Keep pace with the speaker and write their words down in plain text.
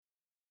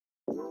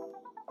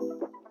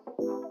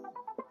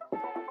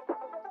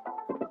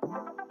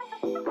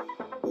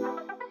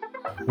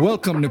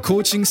Welcome to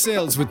Coaching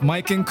Sales with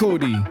Mike and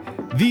Cody,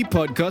 the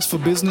podcast for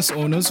business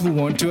owners who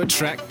want to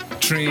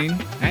attract, train,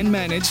 and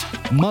manage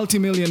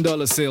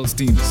multi-million-dollar sales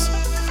teams.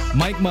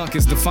 Mike Mark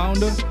is the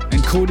founder,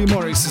 and Cody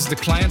Morris is the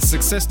client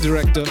success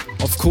director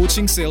of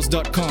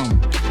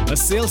CoachingSales.com, a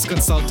sales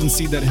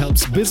consultancy that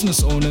helps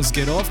business owners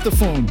get off the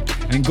phone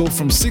and go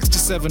from 6 to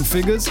 7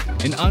 figures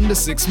in under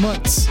 6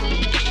 months.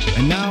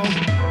 And now,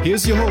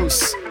 here's your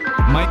hosts,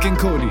 Mike and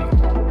Cody.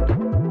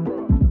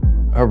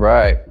 All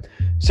right.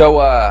 So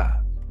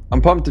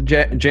I'm pumped to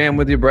jam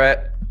with you,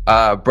 Brett.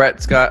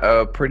 Brett's got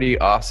a pretty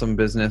awesome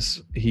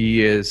business.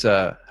 He is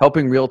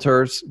helping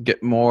realtors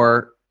get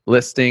more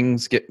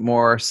listings, get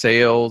more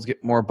sales,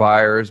 get more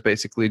buyers,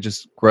 basically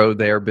just grow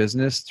their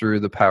business through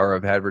the power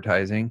of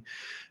advertising.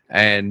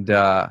 And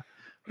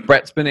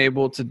Brett's been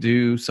able to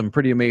do some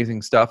pretty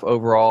amazing stuff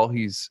overall.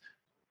 He's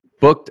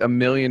booked $1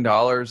 million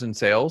in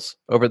sales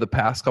over the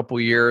past couple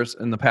of years.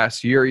 In the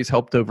past year, he's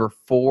helped over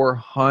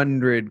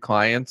 400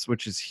 clients,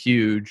 which is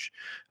huge.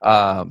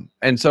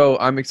 And so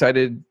I'm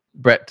excited,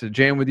 Brett, to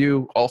jam with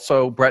you.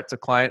 Also, Brett's a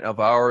client of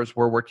ours.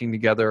 We're working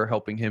together,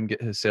 helping him get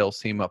his sales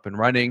team up and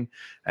running.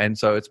 And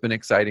so it's been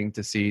exciting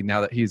to see now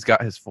that he's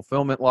got his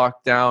fulfillment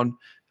locked down,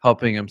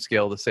 helping him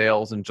scale the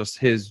sales and just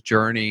his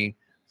journey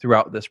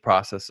throughout this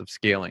process of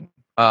scaling.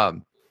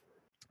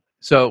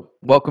 So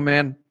welcome,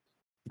 man.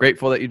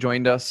 Grateful that you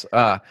joined us.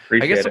 I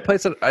guess the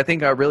place that I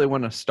think I really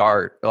want to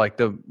start, like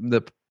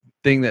the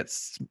thing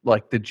that's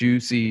like the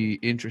juicy,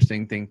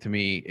 interesting thing to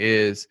me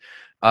is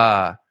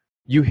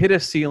you hit a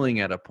ceiling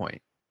at a point,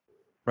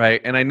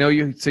 right? And I know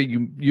you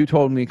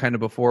told me kind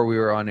of before we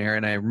were on air,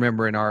 and I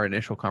remember in our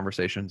initial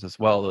conversations as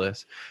well,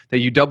 that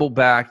you doubled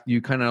back,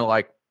 you kind of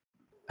like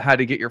had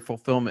to get your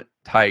fulfillment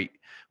tight.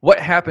 What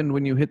happened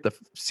when you hit the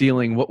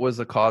ceiling? What was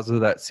the cause of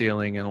that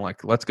ceiling? And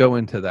like, let's go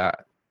into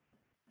that.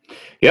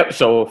 Yep.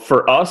 So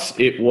for us,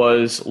 it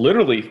was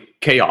literally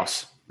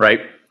chaos, right?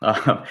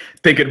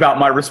 Thinking about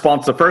my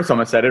response the first time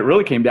I said it,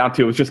 really came down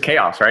to, it was just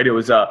chaos, right? It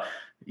was,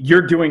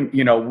 you're doing,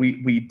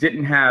 we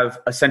didn't have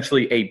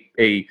essentially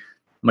a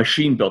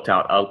machine built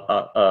out,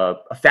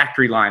 a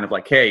factory line of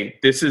like, hey,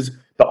 this is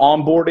the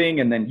onboarding,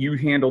 and then you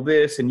handle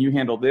this and you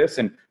handle this,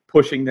 and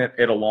pushing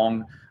it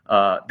along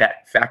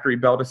that factory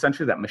belt,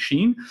 essentially, that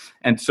machine.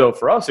 And so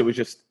for us, it was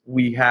just,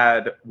 we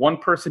had one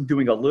person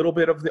doing a little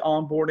bit of the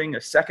onboarding,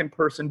 a second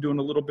person doing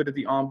a little bit of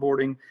the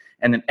onboarding,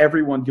 and then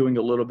everyone doing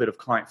a little bit of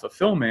client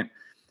fulfillment.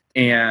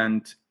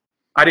 And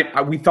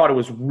we thought it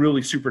was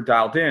really super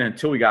dialed in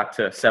until we got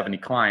to 70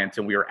 clients,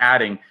 and we were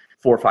adding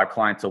 4 or 5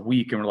 clients a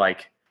week. And we're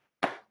like,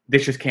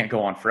 this just can't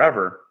go on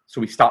forever. So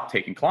we stopped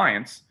taking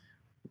clients.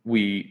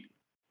 We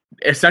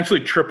essentially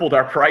tripled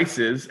our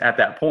prices at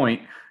that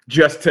point,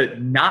 just to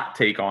not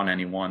take on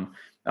anyone,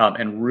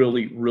 and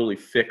really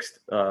fixed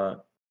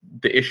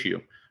the issue,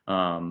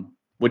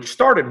 which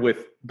started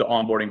with the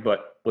onboarding,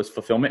 but was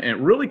fulfillment. And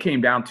it really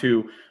came down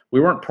to,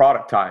 we weren't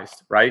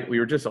productized, right? We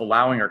were just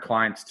allowing our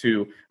clients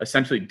to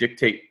essentially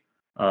dictate,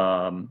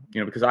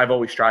 because I've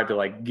always strived to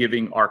like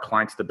giving our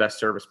clients the best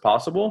service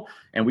possible.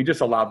 And we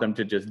just allowed them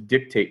to just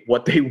dictate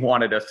what they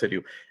wanted us to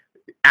do.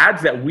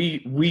 Ads that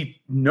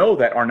we know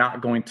that are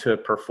not going to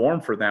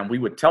perform for them, we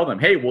would tell them,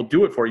 hey, we'll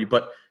do it for you,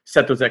 but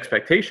set those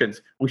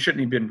expectations. We shouldn't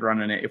have been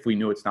running it if we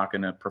knew it's not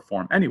going to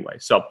perform anyway.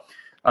 So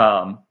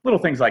little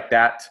things like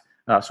that.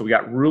 So we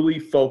got really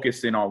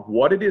focused in on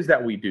what it is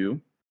that we do,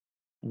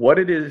 what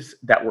it is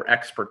that we're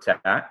experts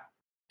at,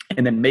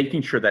 and then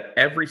making sure that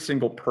every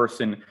single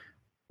person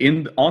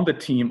on the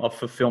team of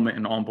fulfillment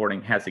and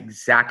onboarding has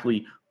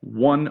exactly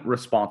one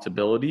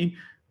responsibility,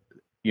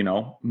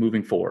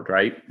 moving forward,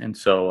 right? And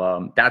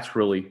so that's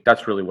really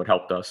what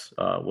helped us,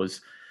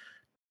 was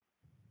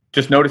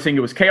just noticing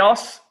it was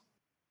chaos,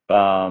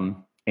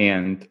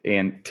 and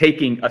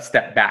taking a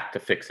step back to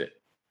fix it,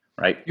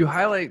 right? You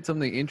highlight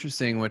something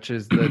interesting, which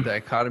is the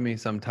dichotomy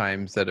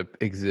sometimes that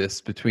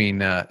exists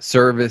between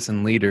service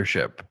and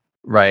leadership,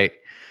 right?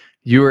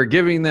 You were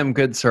giving them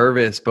good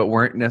service, but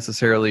weren't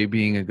necessarily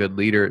being a good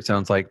leader, it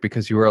sounds like,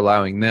 because you were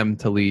allowing them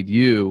to lead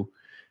you.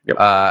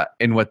 Yep.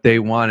 In what they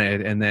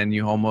wanted, and then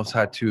you almost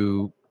had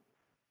to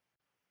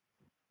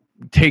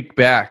take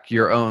back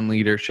your own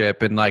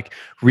leadership and like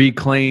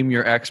reclaim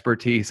your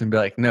expertise and be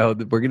like, no,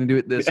 we're going to do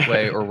it this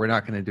way, or we're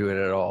not going to do it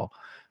at all.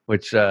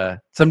 Which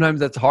sometimes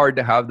that's hard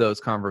to have those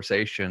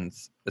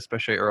conversations,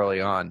 especially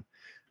early on.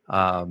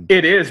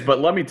 It is, but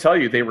let me tell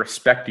you, they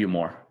respect you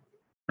more,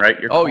 right?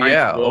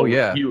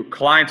 Your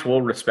clients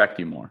will respect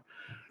you more,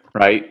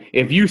 right?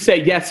 If you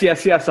say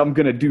yes, I'm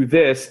going to do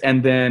this,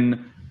 and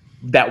then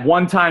that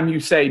one time you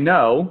say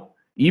no,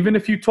 even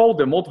if you told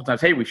them multiple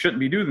times, hey, we shouldn't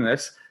be doing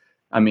this,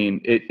 I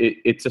mean,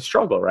 it's a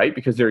struggle, right?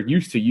 Because they're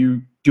used to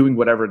you doing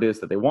whatever it is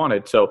that they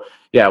wanted. So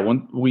yeah,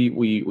 when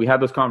we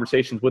had those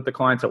conversations with the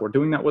clients that were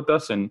doing that with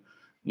us, and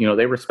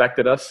they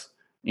respected us,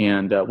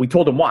 and we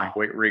told them why.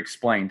 We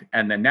explained,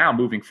 and then now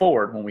moving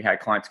forward, when we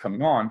had clients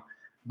coming on,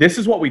 this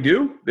is what we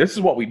do, this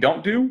is what we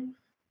don't do.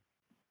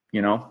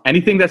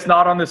 Anything that's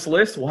not on this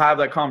list, we'll have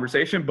that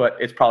conversation, but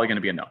it's probably going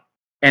to be a no.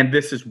 And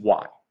this is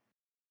why.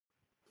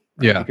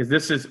 Yeah. Because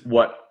this is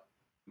what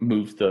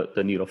moves the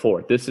needle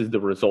forward. This is the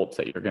results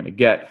that you're going to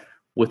get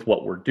with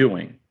what we're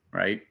doing,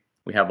 right?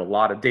 We have a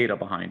lot of data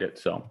behind it.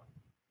 So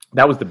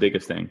that was the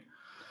biggest thing.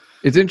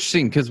 It's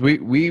interesting because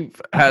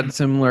we've had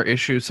similar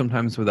issues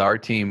sometimes with our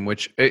team,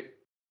 which it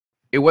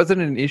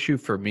wasn't an issue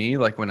for me,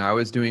 like when I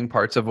was doing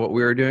parts of what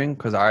we were doing,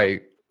 because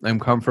I am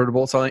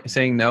comfortable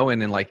saying no.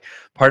 And then like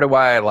part of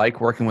why I like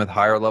working with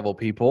higher level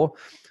people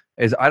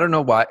is I don't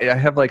know why I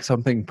have like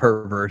something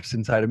perverse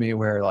inside of me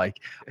where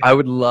like I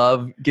would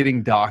love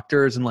getting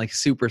doctors and like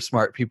super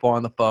smart people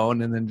on the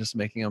phone and then just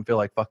making them feel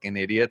like fucking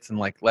idiots and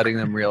like letting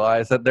them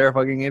realize that they're a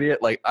fucking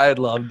idiot. Like I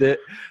loved it.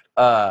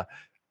 I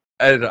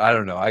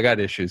don't know. I got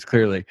issues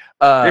clearly.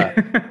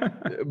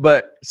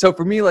 But so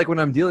for me, like when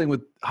I'm dealing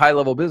with high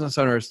level business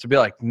owners to be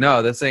like,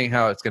 no, this ain't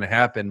how it's going to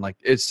happen. Like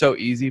it's so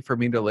easy for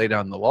me to lay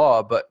down the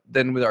law. But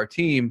then with our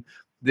team,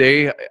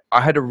 I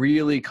had to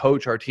really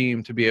coach our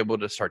team to be able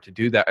to start to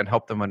do that and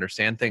help them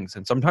understand things.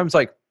 And sometimes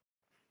like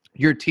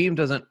your team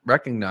doesn't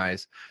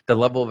recognize the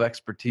level of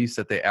expertise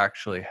that they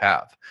actually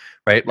have,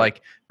 right?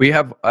 Like we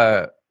have,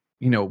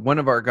 one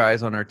of our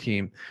guys on our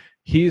team,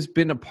 he's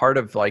been a part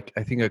of like,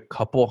 I think a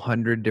couple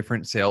hundred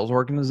different sales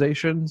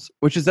organizations,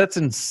 that's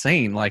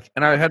insane. Like,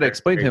 and I had to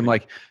explain to him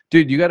like,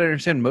 dude, you got to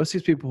understand most of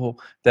these people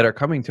that are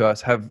coming to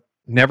us have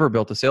never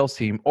built a sales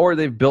team, or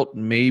they've built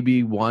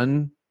maybe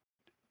one.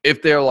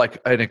 If they're like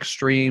an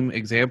extreme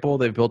example,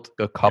 they've built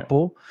a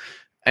couple,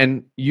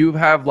 and you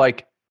have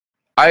like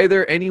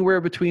either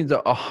anywhere between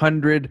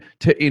 100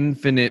 to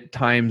infinite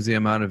times the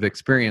amount of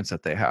experience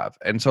that they have.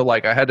 And so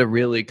like I had to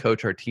really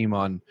coach our team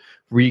on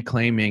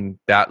reclaiming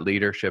that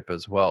leadership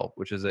as well,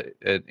 which is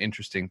an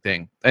interesting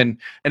thing. And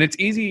it's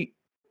easy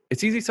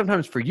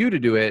sometimes for you to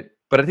do it,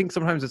 but I think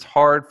sometimes it's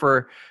hard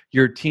for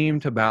your team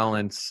to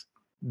balance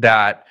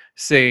that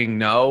saying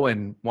no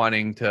and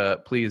wanting to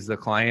please the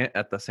client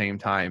at the same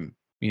time.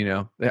 You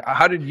know,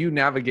 how did you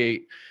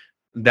navigate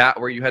that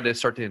where you had to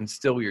start to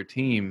instill your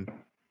team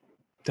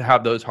to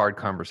have those hard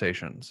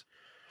conversations?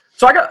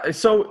 So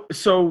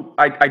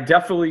I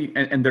definitely,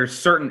 and there's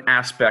certain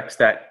aspects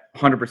that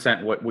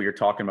 100% what you're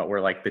talking about, where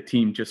like the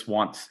team just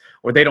wants,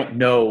 or they don't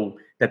know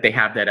that they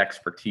have that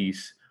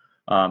expertise.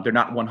 They're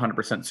not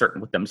 100%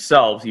 certain with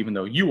themselves, even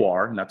though you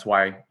are, and that's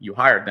why you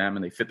hired them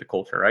and they fit the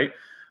culture, right?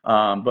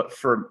 But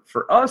for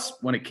us,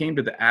 when it came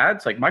to the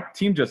ads, like my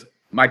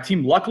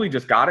team luckily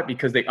just got it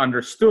because they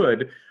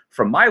understood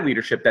from my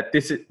leadership that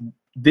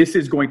this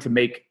is going to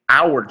make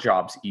our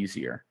jobs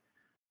easier,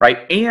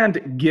 right?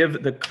 And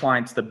give the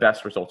clients the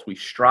best results. We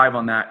strive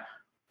on that.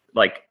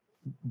 Like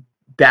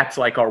that's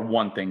like our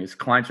one thing is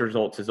clients'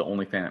 results is the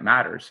only thing that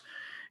matters.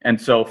 And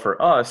so for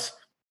us,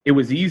 it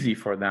was easy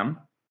for them.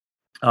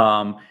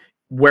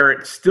 Where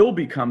it still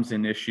becomes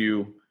an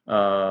issue,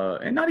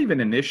 and not even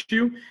an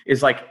issue,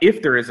 is like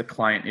if there is a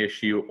client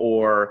issue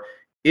or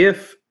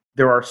if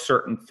there are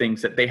certain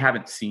things that they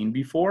haven't seen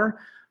before.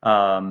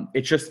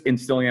 It's just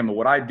instilling them. And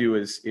what I do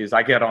is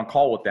I get on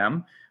call with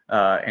them.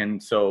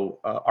 And so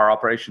our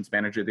operations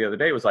manager the other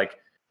day was like,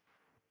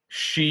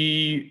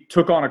 she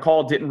took on a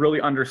call, didn't really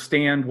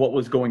understand what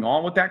was going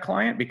on with that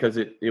client because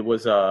it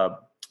was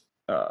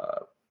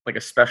like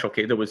a special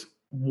case. There was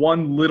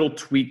one little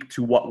tweak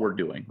to what we're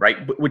doing, right?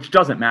 Which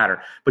doesn't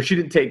matter. But she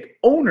didn't take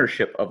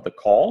ownership of the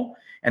call.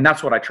 And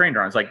that's what I trained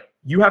her on. It's like,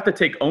 you have to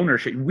take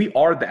ownership. We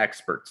are the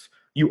experts.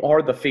 You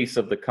are the face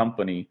of the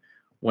company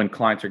when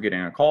clients are getting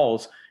on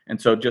calls.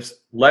 And so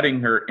just letting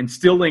her,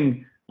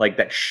 instilling like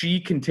that she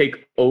can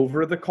take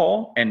over the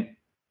call and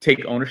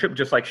take ownership,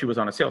 just like she was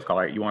on a sales call,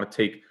 right? You want to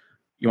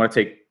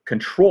take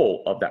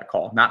control of that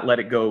call, not let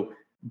it go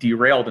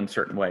derailed in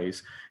certain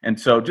ways. And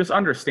so just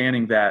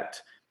understanding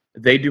that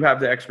they do have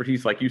the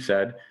expertise, like you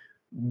said,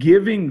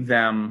 giving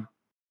them,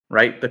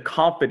 right, the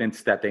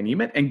confidence that they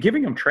need and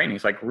giving them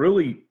trainings, like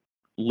really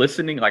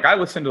listening. Like I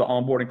listen to the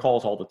onboarding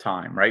calls all the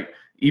time, right?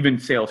 Even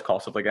sales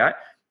calls, stuff like that,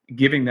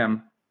 giving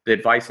them the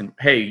advice and,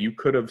 hey, you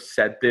could have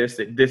said this,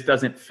 that this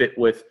doesn't fit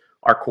with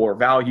our core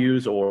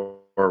values or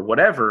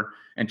whatever,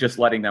 and just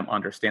letting them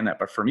understand that.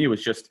 But for me, it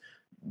was just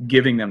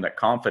giving them that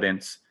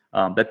confidence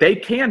that they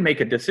can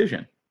make a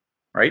decision,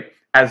 right?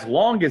 As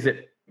long as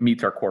it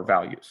meets our core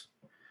values.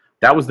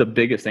 That was the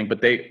biggest thing.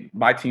 But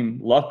my team,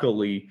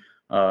 luckily,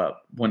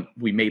 when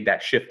we made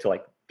that shift to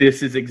like,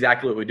 this is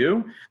exactly what we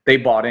do, they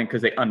bought in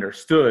because they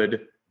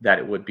understood that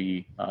it would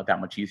be that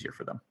much easier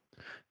for them.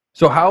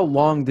 So how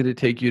long did it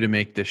take you to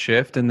make the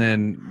shift? And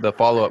then the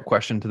follow-up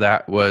question to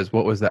that was,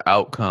 what was the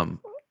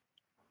outcome?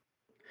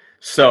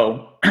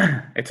 So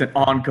it's an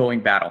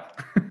ongoing battle.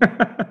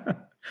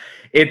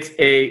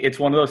 It's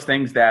one of those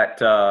things that,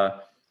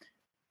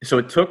 so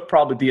it took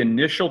probably the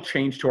initial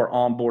change to our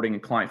onboarding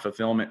and client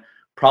fulfillment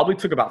probably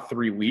took about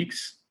 3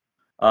 weeks.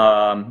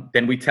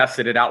 Then we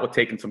tested it out with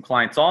taking some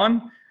clients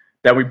on,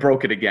 then we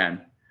broke it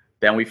again.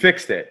 Then we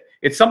fixed it.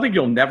 It's something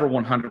you'll never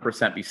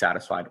 100% be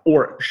satisfied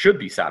or should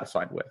be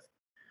satisfied with.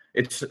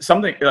 It's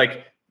something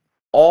like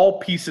all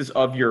pieces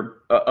of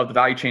of the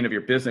value chain of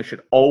your business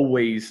should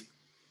always,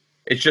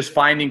 it's just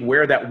finding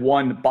where that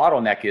one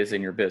bottleneck is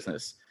in your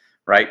business.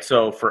 right?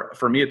 So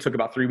for me, it took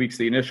about 3 weeks,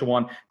 the initial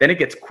one. Then it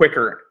gets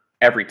quicker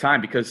every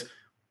time because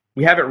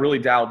we have it really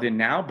dialed in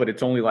now, but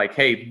it's only like,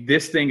 hey,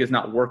 this thing is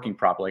not working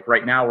properly. Like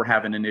right now we're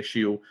having an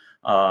issue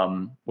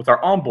with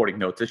our onboarding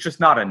notes. It's just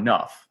not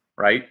enough,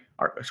 right?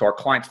 So our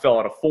clients fill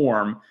out a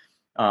form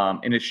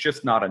and it's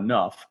just not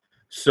enough.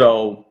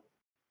 So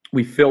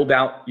we filled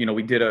out,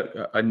 we did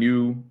a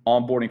new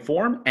onboarding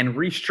form and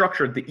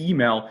restructured the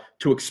email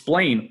to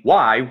explain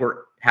why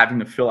we're having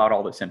to fill out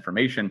all this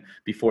information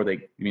before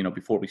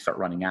we start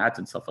running ads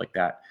and stuff like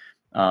that.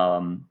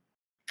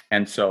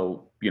 And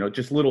so,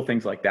 just little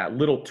things like that,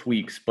 little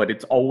tweaks, but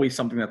it's always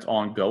something that's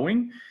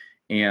ongoing.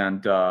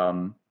 But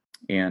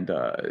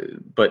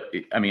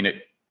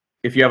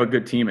if you have a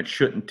good team, it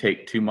shouldn't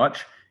take too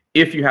much.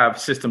 If you have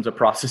systems and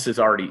processes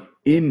already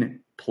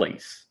in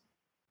place.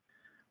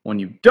 When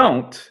you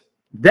don't,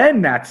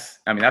 then that's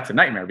a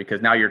nightmare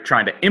because now you're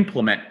trying to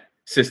implement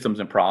systems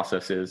and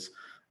processes.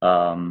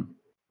 But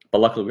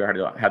luckily we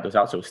already had those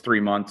out. So it was 3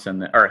 months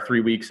or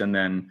 3 weeks. And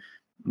then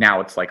now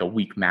it's like a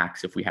week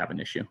max if we have an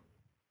issue.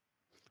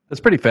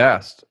 That's pretty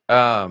fast.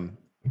 And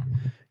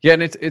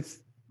it's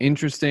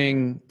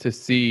interesting to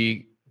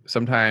see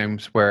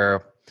sometimes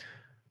where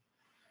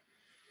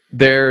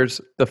there's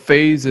the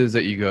phases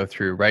that you go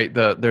through, right?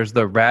 There's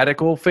the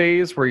radical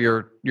phase where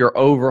you're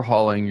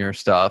overhauling your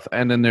stuff,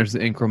 and then there's the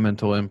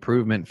incremental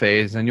improvement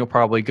phase, and you'll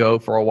probably go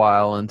for a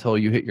while until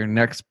you hit your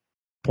next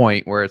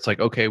point where it's like,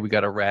 okay, we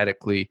got to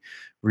radically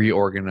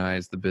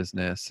reorganize the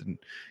business, and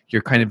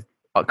you're kind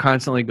of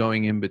constantly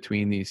going in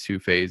between these two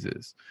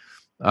phases.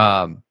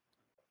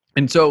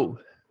 And so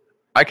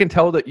I can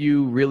tell that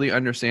you really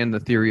understand the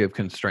theory of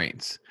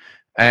constraints.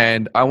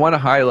 And I want to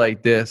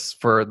highlight this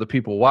for the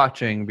people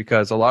watching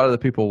because a lot of the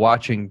people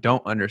watching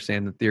don't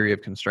understand the theory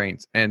of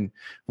constraints. And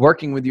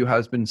working with you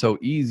has been so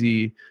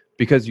easy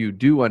because you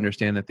do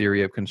understand the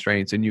theory of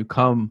constraints and you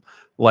come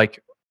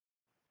like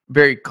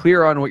very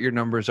clear on what your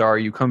numbers are.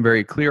 You come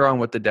very clear on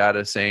what the data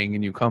is saying,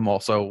 and you come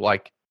also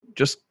like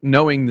just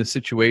knowing the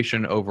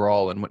situation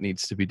overall and what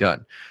needs to be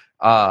done.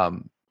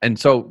 And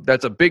so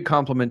that's a big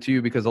compliment to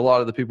you because a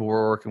lot of the people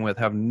we're working with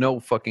have no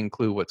fucking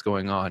clue what's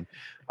going on.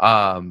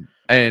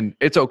 And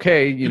it's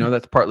okay,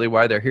 that's partly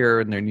why they're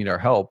here and they need our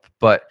help.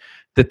 But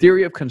the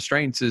theory of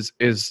constraints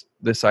is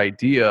this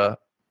idea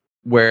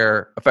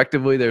where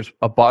effectively there's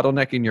a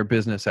bottleneck in your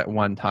business at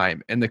one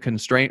time, and the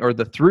constraint or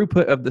the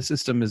throughput of the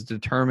system is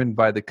determined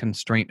by the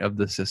constraint of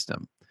the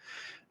system.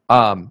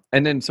 And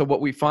then so what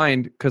we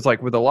find, because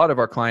like with a lot of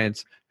our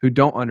clients who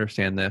don't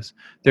understand this,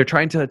 they're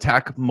trying to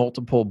attack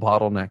multiple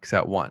bottlenecks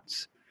at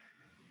once,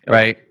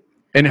 right?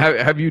 And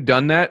have you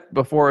done that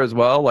before as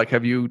well? Like,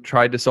 have you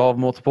tried to solve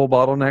multiple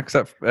bottlenecks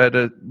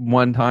at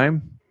one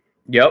time?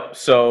 Yep.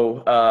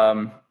 So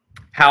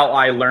how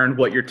I learned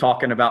what you're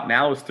talking about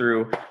now is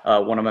through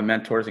one of my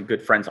mentors and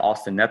good friends,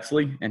 Austin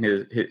Netzley, and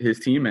his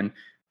team. And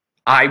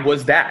I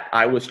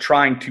was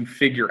trying to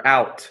figure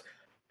out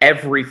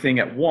everything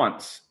at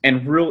once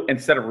and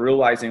instead of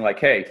realizing like,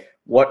 hey,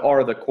 what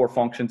are the core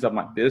functions of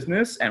my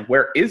business and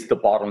where is the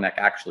bottleneck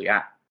actually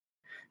at?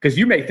 Because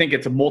you may think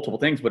it's multiple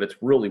things, but it's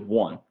really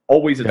one.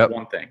 Always it's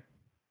one thing.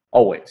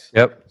 Always.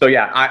 Yep. So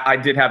yeah, I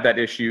did have that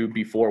issue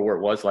before where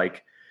it was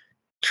like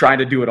trying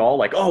to do it all.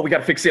 Like, oh, we got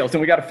to fix sales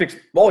and we got to fix,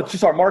 it's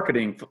just our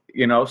marketing,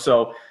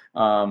 So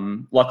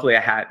luckily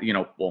I had,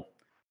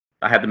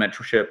 I had the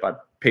mentorship. I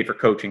paid for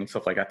coaching and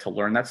stuff like that to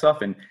learn that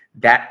stuff. And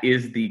that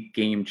is the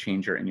game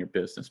changer in your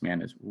business,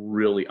 man, is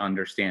really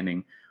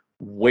understanding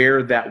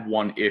where that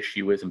one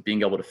issue is and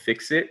being able to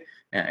fix it.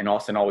 And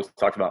Austin always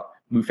talks about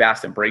move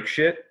fast and break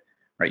shit.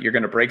 Right, you're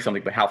going to break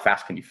something, but how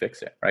fast can you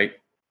fix it? Right?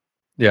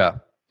 Yeah.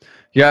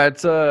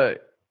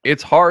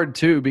 It's hard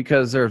too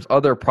because there's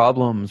other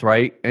problems,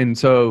 right? And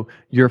so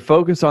you're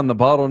focused on the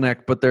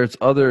bottleneck, but there's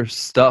other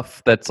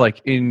stuff that's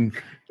like in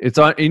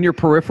your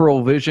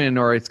peripheral vision,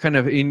 or it's kind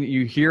of in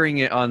you hearing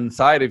it on the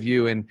side of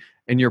you, and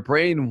your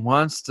brain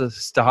wants to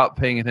stop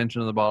paying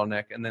attention to the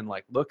bottleneck and then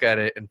like look at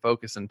it and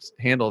focus and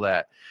handle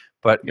that,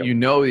 but you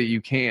know that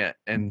you can't.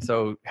 And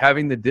so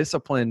having the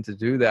discipline to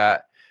do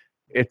that,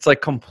 it's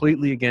like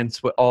completely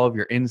against what all of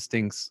your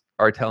instincts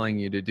are telling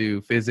you to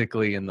do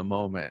physically in the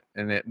moment.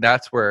 And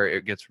that's where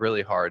it gets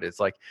really hard. It's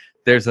like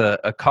there's a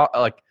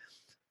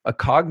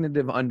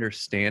cognitive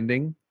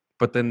understanding,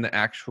 but then the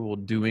actual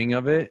doing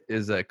of it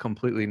is a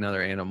completely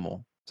another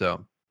animal.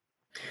 So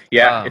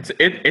yeah,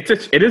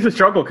 it is a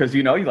struggle because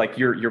you've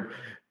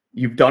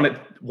done it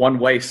one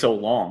way so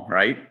long,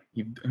 right?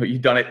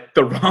 You've done it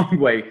the wrong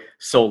way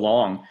so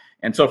long.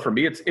 And so for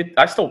me,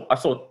 I still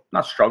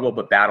not struggle,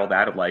 but battle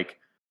that of like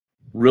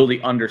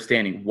really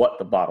understanding what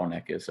the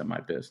bottleneck is in my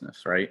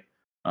business, right?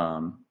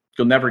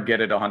 You'll never get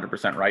it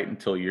 100% right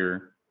until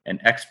you're an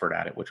expert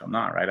at it, which I'm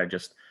not, right? I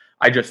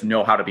just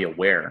know how to be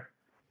aware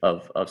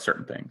of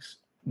certain things.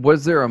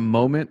 Was there a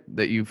moment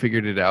that you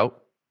figured it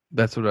out?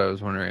 That's what I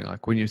was wondering.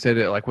 Like when you said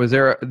it, like,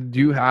 do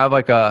you have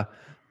like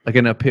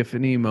an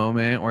epiphany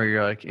moment where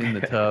you're like in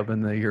the tub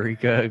and the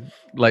eureka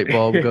light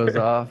bulb goes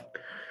off?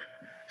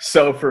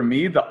 So for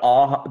me, the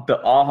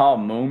aha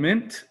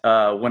moment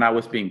when I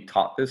was being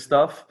taught this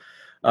stuff,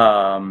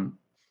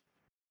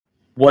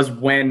 was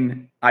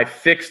when I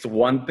fixed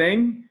one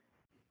thing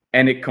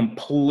and it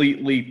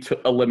completely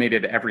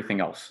eliminated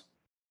everything else.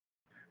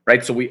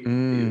 Right. So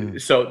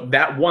so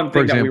that one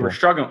thing that we were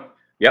struggling.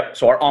 Yep.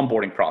 So our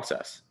onboarding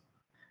process,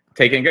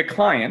 taking a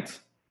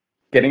client,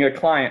 getting a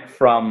client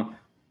from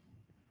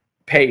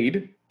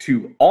paid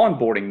to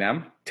onboarding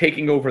them,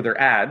 taking over their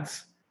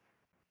ads.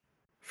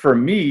 For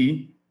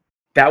me,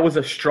 that was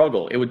a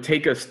struggle. It would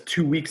take us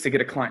 2 weeks to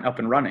get a client up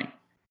and running.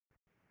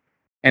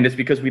 And it's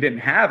because we didn't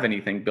have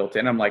anything built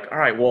in. I'm like, all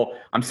right, well,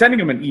 I'm sending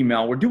them an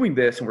email. We're doing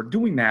this and we're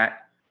doing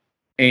that.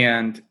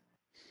 And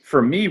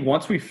for me,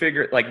 once we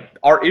figured, like,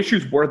 our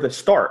issues were the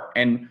start.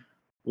 And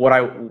what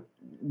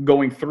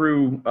going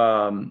through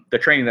the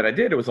training that I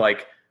did, it was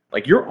like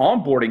your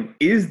onboarding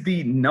is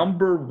the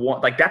number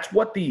one. Like, that's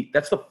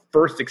the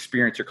first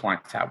experience your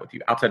clients have with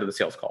you outside of the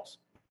sales calls.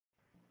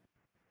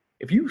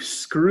 If you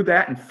screw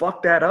that and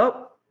fuck that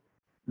up,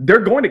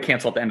 they're going to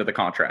cancel at the end of the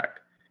contract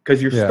because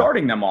you're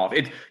starting them off.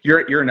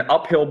 You're in an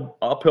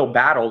uphill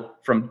battle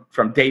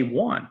from day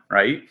one,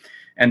 right?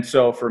 And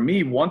so for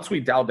me, once we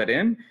dialed that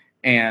in,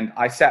 and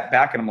I sat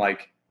back and I'm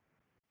like,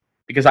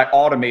 because I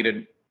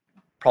automated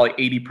probably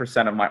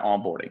 80% of my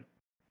onboarding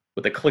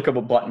with a click of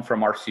a button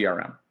from our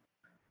CRM,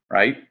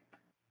 right?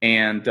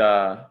 And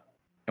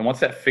once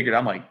that figured out,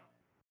 I'm like,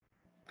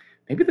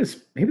 maybe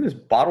this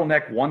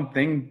bottleneck one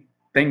thing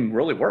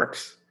really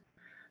works.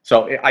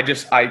 So I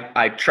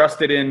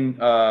trusted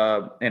in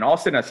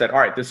Austin. I said, all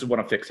right, this is what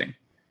I'm fixing.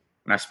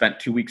 And I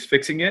spent 2 weeks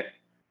fixing it.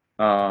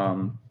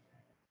 That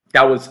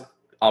was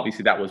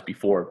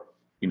before,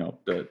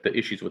 the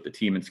issues with the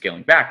team and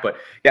scaling back. But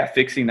yeah,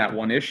 fixing that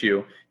one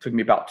issue took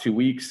me about 2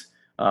 weeks.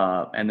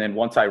 And then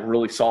once I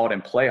really saw it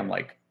in play, I'm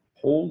like,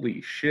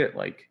 holy shit,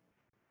 like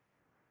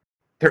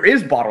there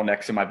is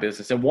bottlenecks in my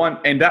business.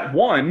 And that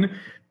one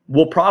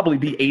will probably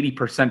be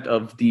 80%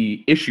 of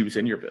the issues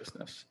in your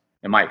business,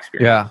 in my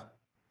experience.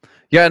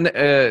 Yeah.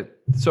 And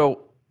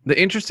so the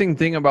interesting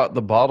thing about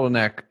the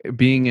bottleneck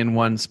being in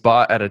one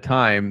spot at a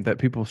time that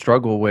people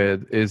struggle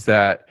with is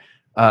that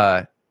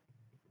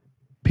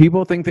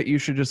people think that you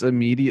should just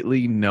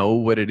immediately know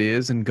what it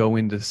is and go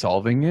into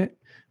solving it.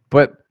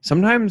 But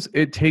sometimes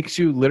it takes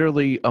you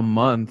literally a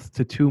month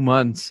to 2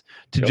 months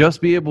to just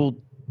be able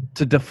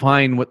to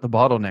define what the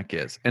bottleneck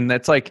is. And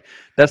that's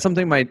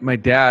something my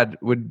dad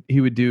would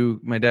do.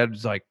 My dad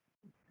was like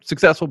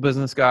successful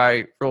business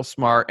guy, real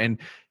smart. And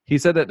he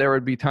said that there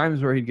would be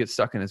times where he'd get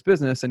stuck in his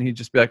business and he'd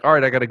just be like, all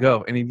right, I got to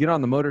go. And he'd get on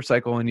the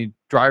motorcycle and he'd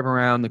drive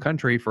around the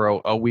country for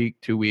a week,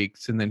 2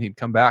 weeks. And then he'd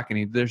come back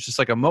and there's just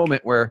like a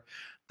moment where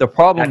the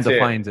problem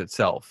defines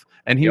itself.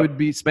 And he would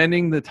be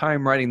spending the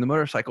time riding the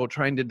motorcycle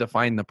trying to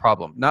define the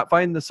problem, not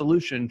find the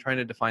solution, trying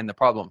to define the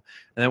problem.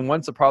 And then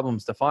once the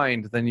problem's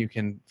defined, then you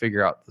can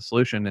figure out the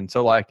solution. And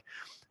so like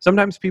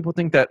sometimes people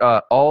think that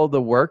all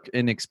the work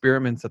and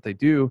experiments that they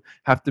do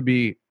have to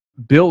be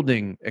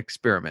building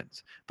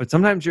experiments. But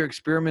sometimes your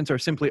experiments are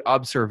simply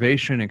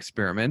observation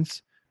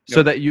experiments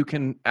so that you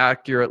can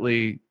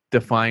accurately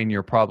define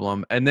your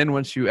problem. And then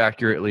once you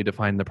accurately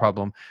define the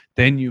problem,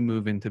 then you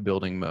move into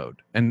building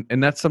mode. And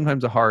that's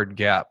sometimes a hard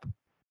gap.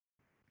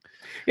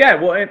 Yeah,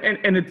 well,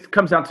 and it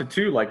comes down to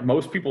too, like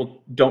most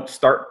people don't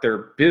start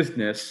their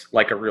business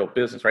like a real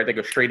business, right? They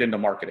go straight into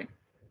marketing.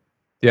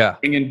 Yeah.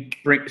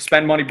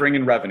 Spend money, bring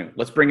in revenue.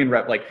 Let's bring in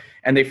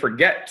and they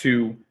forget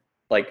to,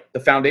 like, the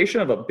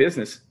foundation of a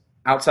business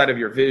outside of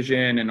your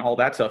vision and all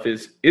that stuff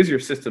is your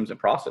systems and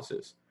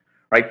processes,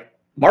 right?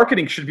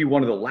 Marketing should be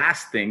one of the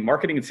last things.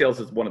 Marketing and sales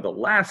is one of the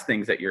last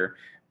things that you're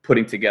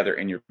putting together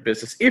in your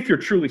business if you're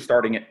truly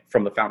starting it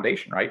from the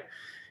foundation, right?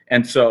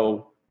 And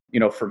so,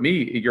 for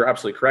me, you're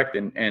absolutely correct.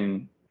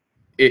 And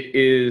it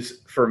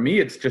is, for me,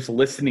 it's just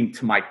listening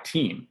to my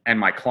team and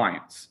my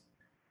clients,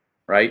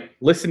 right?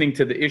 Listening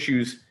to the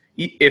issues.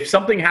 If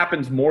something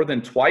happens more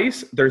than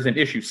twice, there's an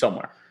issue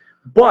somewhere.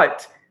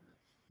 But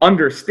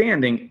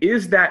understanding,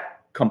 is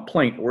that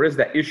complaint or is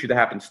that issue that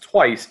happens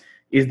twice,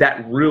 is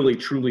that really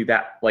truly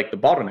that, like, the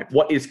bottleneck?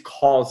 What is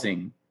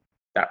causing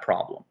that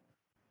problem?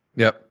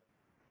 Yep.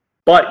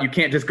 But you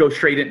can't just go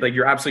straight in. Like,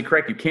 you're absolutely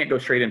correct. You can't go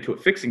straight into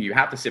it fixing. You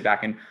have to sit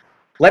back and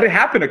let it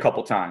happen a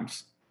couple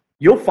times.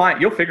 You'll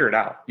figure it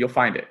out. You'll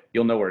find it.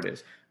 You'll know where it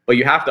is. But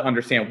you have to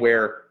understand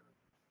where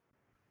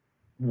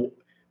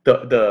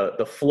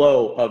the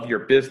flow of your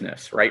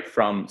business, right,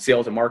 from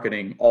sales and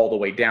marketing all the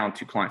way down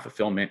to client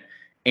fulfillment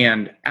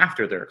and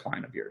after they're a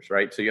client of yours,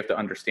 right? So you have to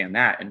understand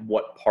that and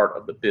what part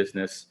of the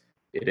business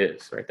it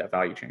is, right? That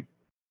value chain.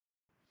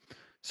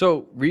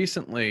 So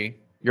recently,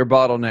 your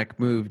bottleneck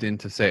moved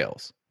into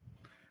sales,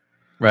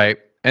 right?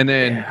 And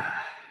then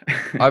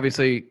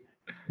obviously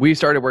we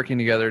started working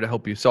together to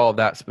help you solve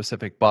that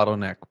specific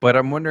bottleneck. But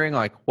I'm wondering,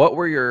 like, what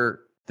were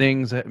your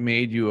things that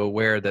made you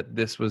aware that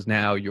this was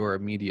now your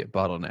immediate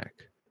bottleneck?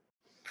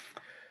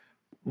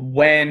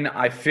 When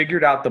I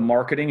figured out the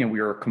marketing and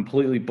we were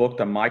completely booked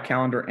on my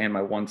calendar and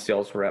my one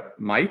sales rep,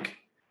 Mike,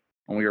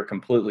 and we were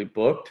completely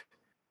booked,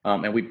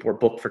 and we were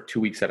booked for 2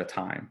 weeks at a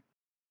time,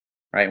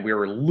 right? We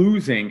were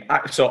losing.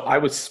 So I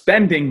was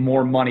spending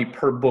more money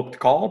per booked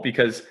call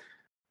because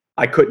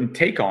I couldn't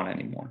take on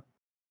anymore,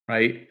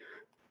 right?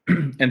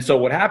 And so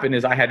what happened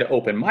is I had to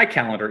open my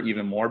calendar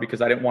even more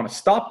because I didn't want to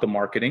stop the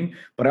marketing,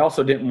 but I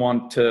also didn't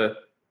want to,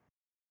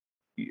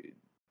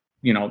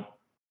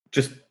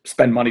 just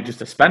spend money just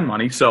to spend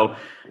money. So,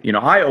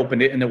 I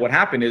opened it. And then what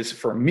happened is,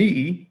 for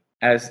me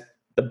as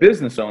the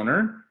business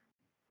owner,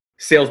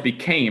 sales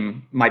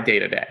became my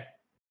day-to-day.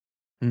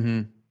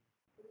 Mm-hmm.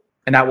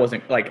 And that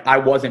wasn't I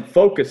wasn't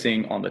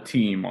focusing on the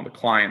team, on the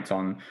clients,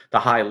 on the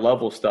high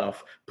level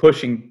stuff,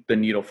 pushing the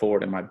needle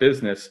forward in my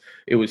business.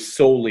 It was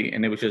solely,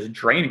 and it was just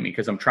draining me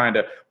because I'm trying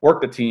to work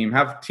the team,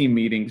 have team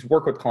meetings,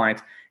 work with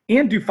clients,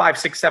 and do 5,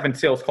 6, 7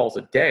 sales calls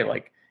a day.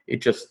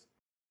 It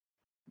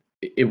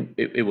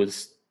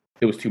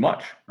was too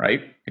much,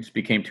 right? It just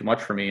became too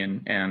much for me.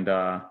 And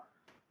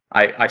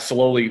I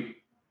slowly,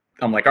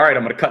 I'm like, all right,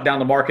 I'm going to cut down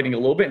the marketing a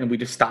little bit. And we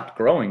just stopped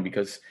growing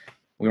because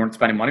we weren't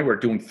spending money. We were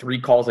doing 3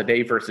 calls a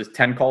day versus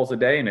 10 calls a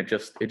day. And it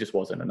just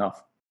wasn't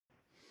enough.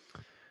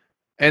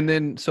 And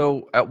then,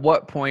 so at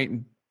what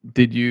point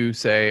did you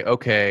say,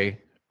 okay,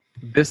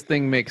 this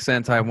thing makes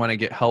sense, I want to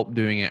get help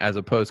doing it, as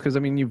opposed,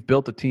 because you've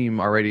built a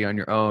team already on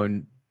your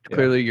own. Yeah.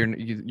 Clearly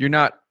you're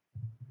not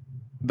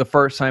the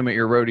first time at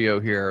your rodeo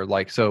here.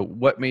 So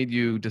what made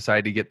you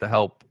decide to get the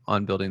help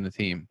on building the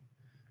team?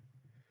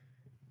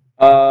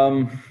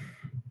 For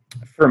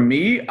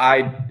me, did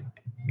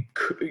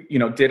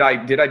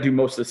I do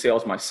most of the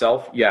sales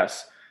myself?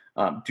 Yes.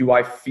 Do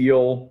I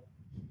feel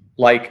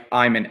like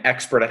I'm an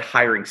expert at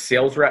hiring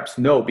sales reps?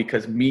 No,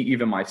 because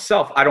even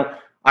myself, I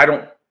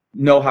don't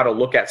know how to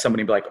look at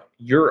somebody and be like,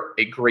 you're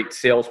a great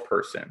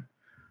salesperson,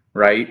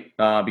 right?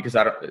 Because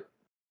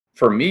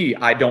for me,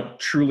 I don't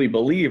truly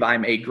believe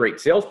I'm a great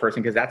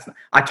salesperson because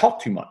I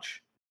talk too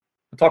much.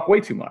 I talk way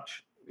too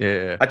much.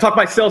 Yeah. I talk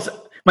myself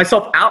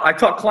out. I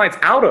talk clients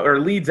out of, or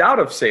leads out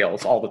of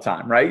sales all the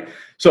time, right?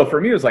 So for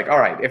me, it was like, all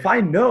right, if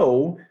I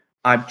know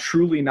I'm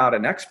truly not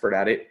an expert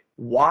at it,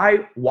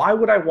 why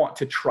would I want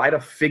to try to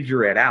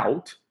figure it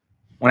out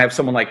when I have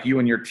someone like you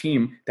and your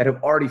team that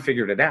have already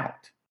figured it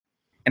out?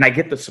 And I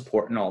get the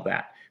support and all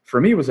that. For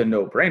me, it was a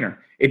no-brainer.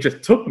 It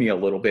just took me a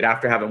little bit,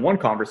 after having one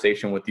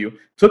conversation with you,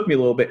 took me a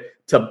little bit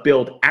to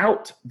build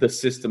out the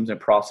systems and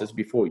process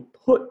before we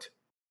put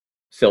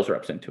sales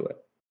reps into it.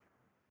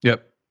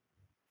 Yep.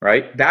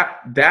 Right.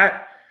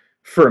 That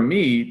for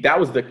me, that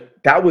was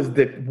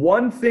the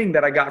one thing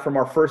that I got from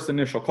our first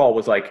initial call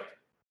was like,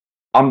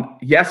 I'm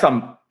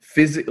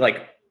physically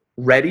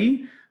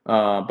ready,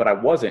 but I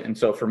wasn't. And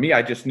so for me,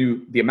 I just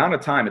knew the amount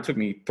of time it took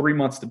me 3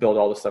 months to build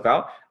all this stuff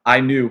out. I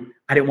knew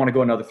I didn't want to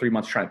go another 3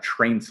 months trying to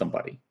train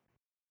somebody.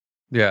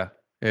 Yeah.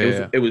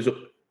 It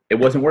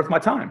wasn't worth my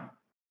time.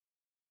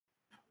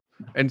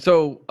 And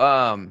so,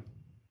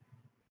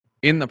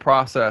 in the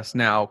process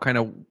now, kind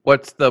of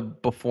what's the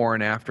before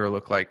and after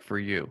look like for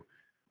you?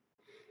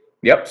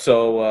 Yep.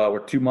 So we're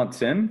 2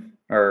 months in,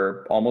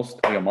 or almost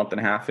a month and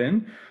a half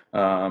in.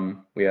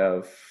 We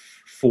have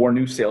 4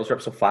 new sales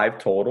reps, so 5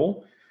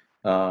 total.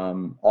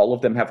 All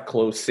of them have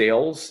closed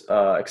sales,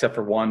 except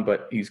for one,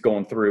 but he's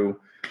going through,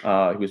 he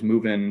was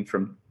moving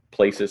from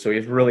places, so he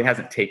really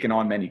hasn't taken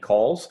on many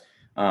calls.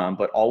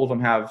 But all of them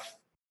have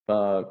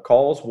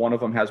calls. One of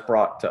them has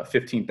brought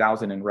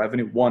 $15,000 in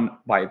revenue, one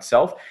by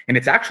itself, and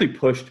it's actually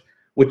pushed.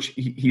 Which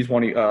he's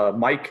one of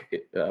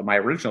Mike, my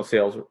original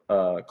sales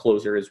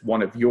closer, is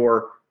one of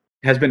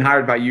has been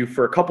hired by you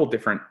for a couple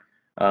different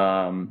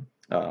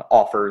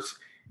offers,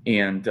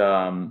 and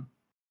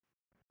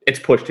it's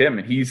pushed him,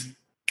 and he's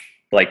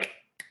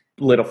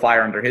lit a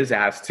fire under his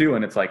ass too.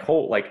 And it's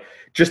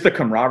just the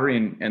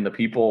camaraderie and the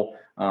people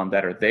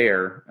that are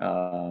there.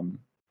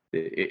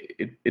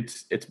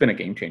 It's been a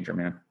game changer,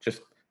 man.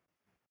 Just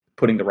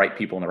putting the right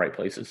people in the right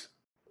places.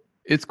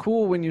 It's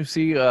cool when you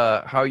see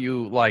how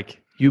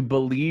you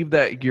believe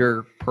that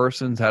your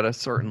person's at a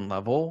certain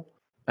level,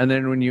 and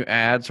then when you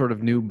add sort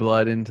of new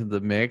blood into the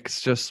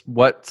mix, just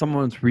what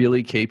someone's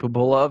really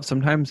capable of.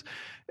 Sometimes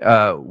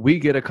we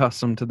get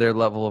accustomed to their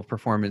level of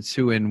performance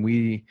too, and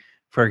we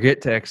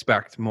forget to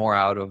expect more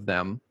out of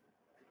them.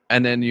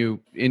 And then you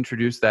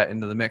introduce that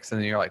into the mix, and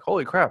then you're like,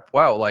 holy crap,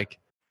 wow,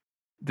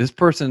 this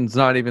person's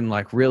not even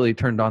really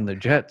turned on the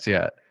jets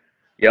yet.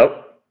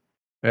 Yep.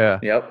 Yeah.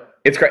 Yep.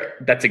 It's great.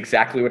 That's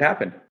exactly what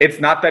happened. It's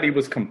not that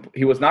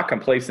he was not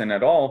complacent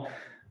at all.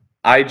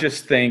 I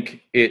just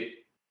think it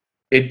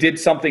did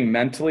something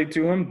mentally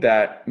to him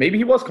that maybe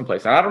he was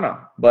complacent. I don't know,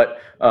 but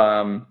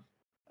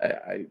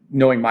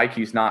knowing Mike,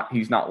 he's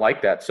not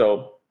like that.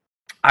 So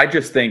I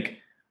just think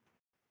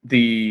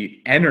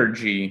the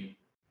energy,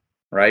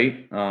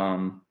 right,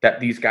 that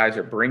these guys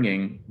are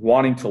bringing,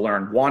 wanting to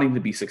learn, wanting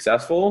to be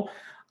successful,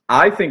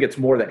 I think it's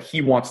more that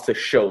he wants to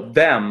show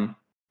them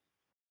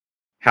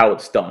how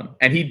it's done.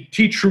 And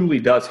he truly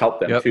does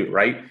help them too,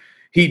 right?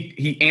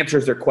 He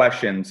answers their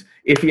questions.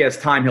 If he has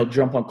time, he'll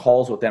jump on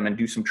calls with them and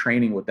do some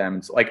training with them.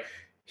 It's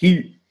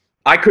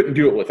I couldn't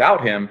do it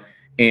without him.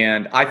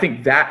 And I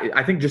think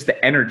just the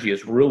energy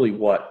is really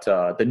what,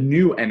 the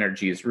new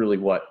energy is really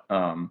what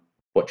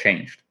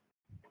changed.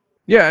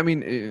 Yeah. I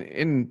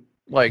mean,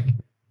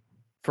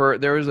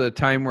 there was a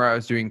time where I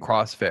was doing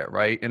CrossFit,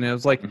 right? And it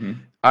was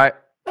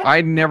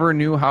I never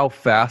knew how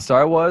fast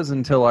I was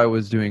until I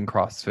was doing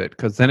CrossFit,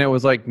 because then it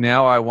was like,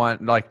 now I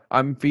want, like,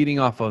 I'm feeding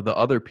off of the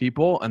other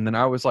people. And then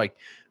I was like,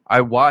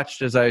 I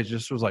watched as I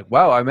just was like,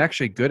 wow, I'm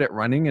actually good at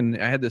running.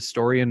 And I had this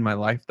story in my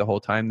life the whole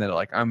time that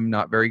like, I'm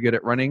not very good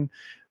at running.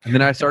 And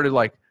then I started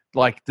like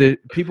the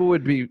people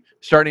would be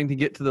starting to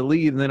get to the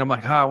lead. And then I'm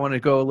like, I want to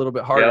go a little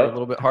bit harder, a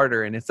little bit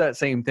harder. And it's that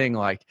same thing.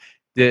 Like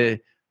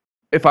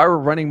if I were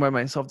running by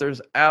myself,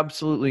 there's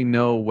absolutely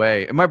no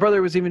way. And my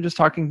brother was even just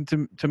talking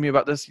to me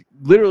about this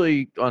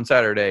literally on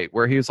Saturday,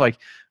 where he was like,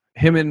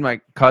 him and my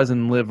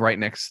cousin live right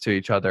next to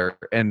each other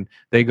and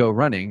they go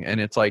running. And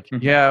it's like,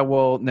 yeah,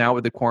 well, now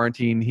with the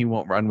quarantine, he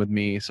won't run with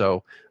me.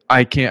 So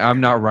I'm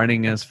not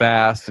running as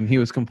fast. And he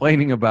was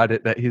complaining about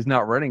it, that he's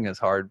not running as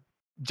hard,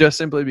 just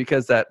simply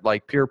because that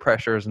like peer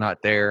pressure is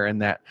not there,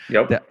 and that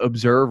that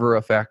observer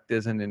effect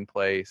isn't in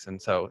place. And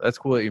so that's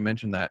cool that you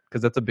mentioned that,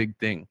 because that's a big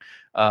thing.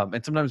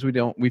 And sometimes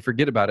we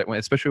forget about it,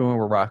 especially when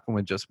we're rocking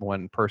with just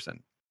one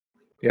person.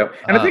 Yep.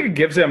 And I think it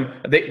gives them,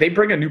 they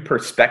bring a new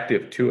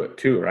perspective to it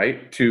too,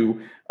 right?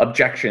 To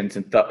objections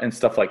and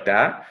stuff like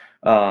that.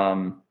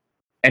 And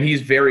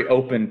he's very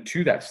open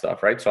to that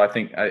stuff, right? So I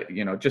think,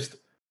 just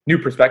new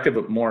perspective,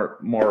 but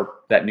more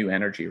that new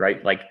energy,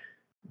 right? Like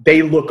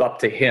they look up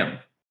to him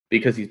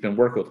because he's been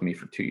working with me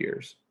for 2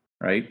 years,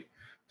 right?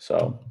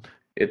 So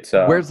it's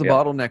where's the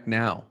bottleneck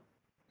now?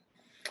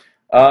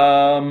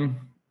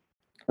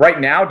 Right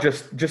now,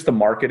 just the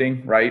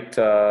marketing, right?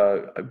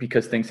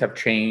 Because things have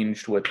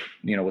changed with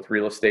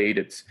real estate.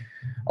 It's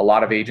a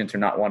lot of agents are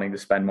not wanting to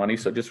spend money,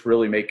 so just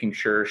really making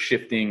sure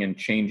shifting and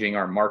changing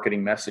our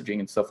marketing messaging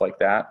and stuff like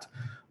that.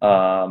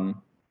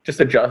 Just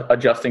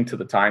adjusting to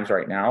the times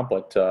right now,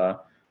 but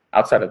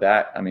outside of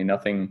that, I mean,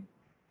 nothing.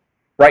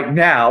 Right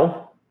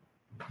now,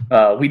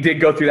 we did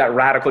go through that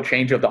radical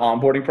change of the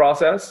onboarding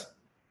process,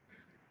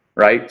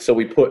 right? So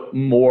we put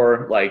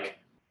more like.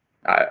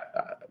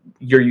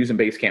 You're using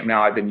Basecamp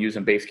now. I've been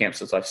using Basecamp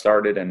since I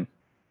started, and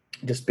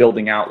just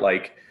building out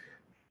like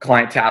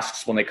client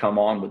tasks when they come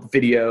on with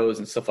videos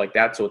and stuff like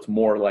that. So it's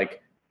more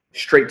like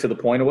straight to the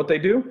point of what they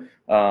do.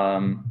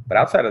 But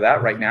outside of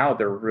that, right now,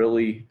 there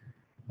really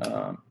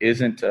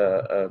isn't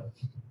that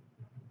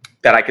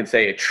I can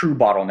say a true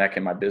bottleneck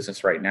in my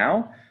business right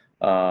now,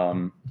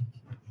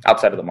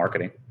 outside of the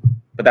marketing.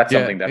 But that's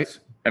something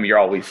you're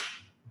always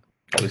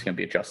going to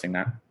be adjusting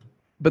that.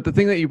 But the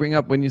thing that you bring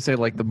up when you say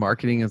like the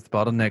marketing is the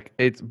bottleneck,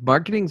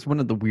 marketing is one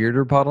of the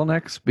weirder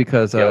bottlenecks,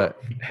 because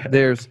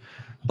there's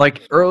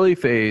like early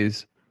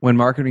phase when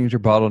marketing is your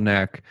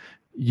bottleneck,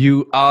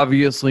 you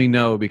obviously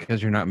know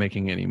because you're not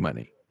making any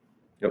money,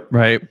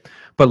 right?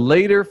 But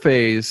later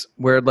phase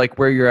where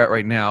you're at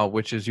right now,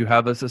 which is you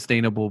have a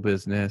sustainable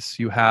business,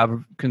 you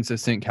have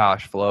consistent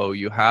cash flow,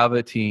 you have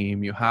a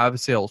team, you have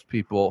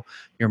salespeople,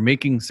 you're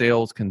making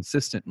sales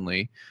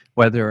consistently.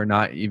 Whether or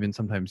not even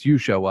sometimes you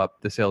show up,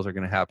 the sales are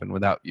going to happen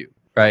without you,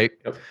 right?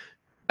 Yep.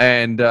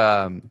 And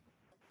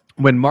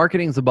when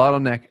marketing is a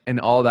bottleneck and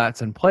all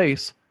that's in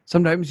place,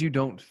 sometimes you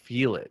don't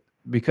feel it,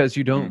 because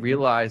you don't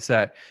realize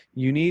that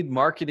you need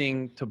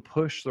marketing to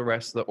push the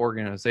rest of the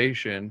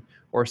organization,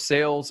 or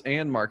sales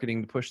and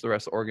marketing to push the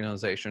rest of the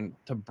organization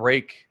to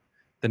break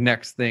the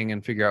next thing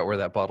and figure out where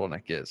that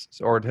bottleneck is,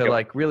 or to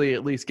like really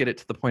at least get it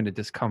to the point of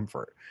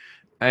discomfort.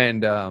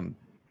 And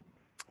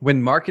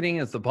when marketing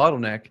is the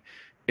bottleneck,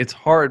 it's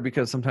hard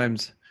because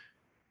sometimes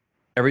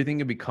everything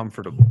can be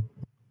comfortable,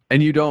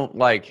 and you don't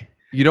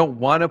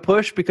want to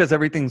push because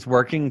everything's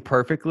working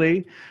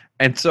perfectly.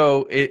 And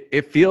so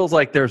it feels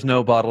like there's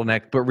no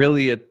bottleneck, but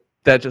really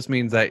that just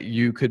means that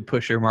you could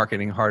push your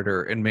marketing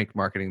harder and make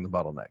marketing the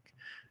bottleneck,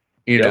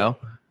 you know?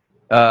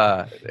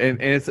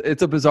 And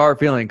it's a bizarre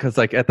feeling, because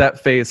like at that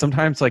phase,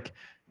 sometimes like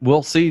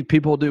we'll see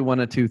people do one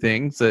of two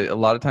things. A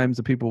lot of times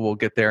the people will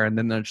get there and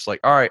then they're just like,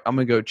 all right, I'm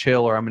going to go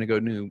chill, or I'm going to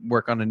go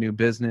work on a new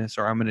business,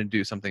 or I'm going to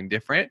do something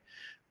different.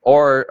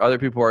 Or other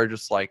people are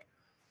just like,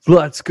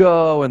 let's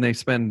go. And they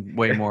spend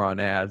way more on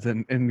ads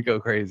and go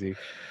crazy.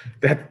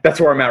 That's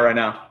where I'm at right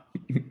now.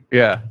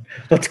 Yeah.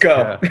 Let's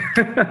go.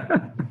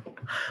 Yeah.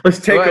 Let's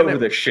take over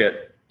this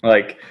shit.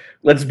 Like,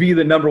 let's be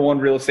the number one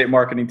real estate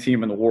marketing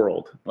team in the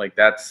world. Like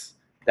that's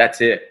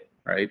it.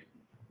 Right.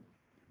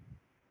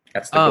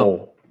 That's the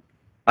goal.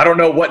 I don't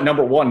know what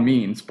number one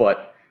means,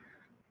 but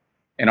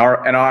in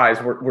our eyes,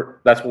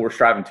 that's what we're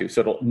striving to.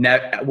 So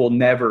we'll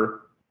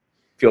never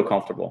feel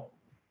comfortable.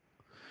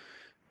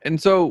 And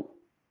so,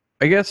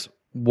 I guess,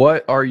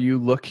 what are you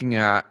looking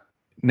at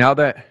now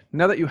that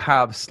you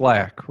have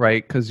Slack,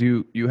 right? Because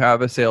you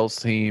have a sales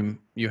team,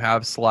 you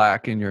have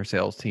Slack in your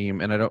sales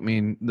team, and I don't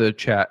mean the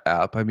chat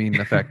app. I mean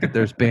the fact that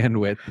there's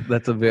bandwidth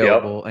that's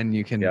available, and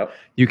you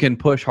can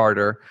push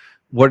harder.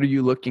 What are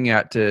you looking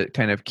at to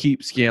kind of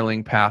keep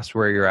scaling past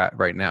where you're at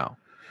right now?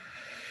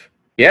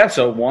 Yeah.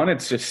 So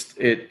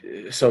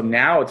so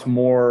now it's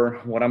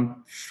more what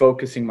I'm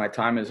focusing my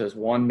time is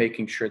one,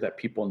 making sure that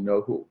people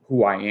know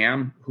who I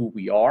am, who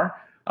we are,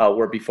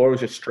 where before it was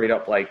just straight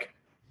up like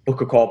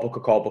book a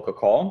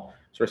call.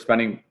 So we're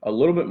spending a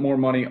little bit more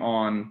money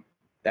on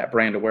that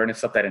brand awareness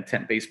stuff, that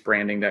intent-based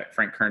branding that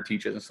Frank Kern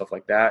teaches and stuff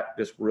like that.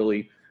 Just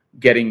really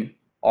getting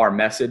our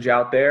message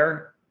out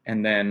there,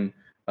 and then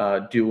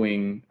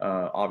doing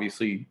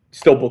obviously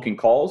still booking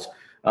calls.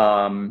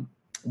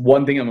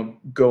 One thing I'm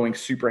going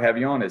super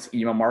heavy on is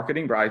email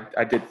marketing, but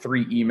I did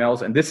 3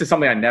 emails, and this is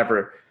something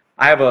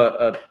I have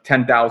a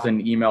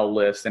 10,000 email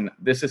list, and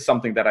this is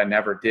something that I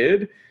never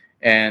did.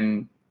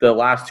 And the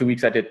last 2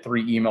 weeks I did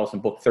 3 emails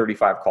and booked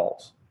 35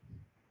 calls.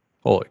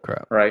 Holy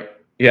crap. Right.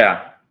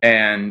 Yeah.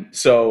 And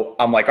so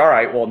I'm like, all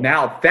right, well,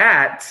 now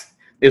that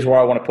is where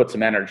I want to put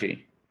some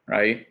energy,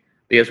 right?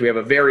 Because we have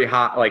a very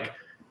hot, like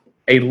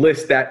a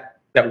list that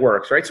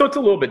works, right? So it's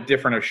a little bit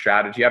different of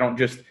strategy. I don't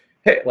just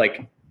hit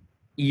like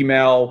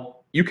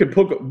email. You can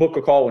book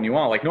a call when you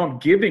want. Like, no, I'm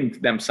giving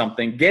them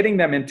something, getting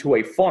them into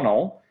a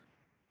funnel.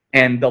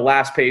 And the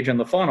last page in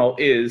the funnel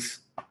is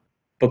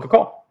book a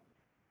call,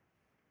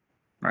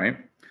 right?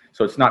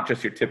 So it's not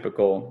just your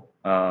typical,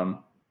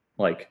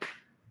 like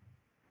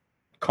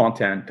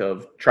content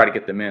of try to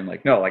get them in.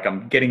 Like, no, like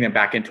I'm getting them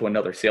back into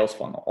another sales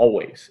funnel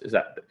always. Is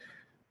that,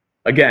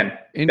 again,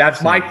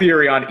 that's my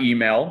theory on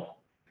email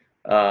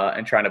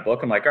and trying to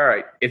book. I'm like, all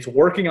right, it's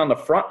working on the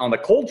front, on the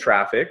cold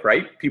traffic,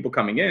 right? People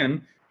coming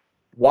in.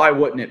 Why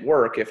wouldn't it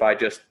work if I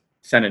just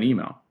send an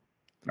email,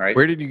 right?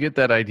 Where did you get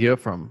that idea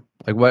from?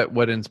 Like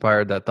what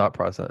inspired that thought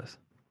process?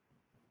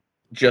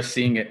 Just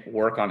seeing it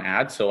work on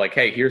ads. So like,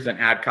 hey, here's an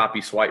ad copy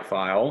swipe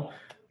file.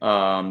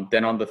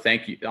 Then on the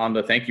thank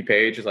you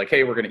page is like,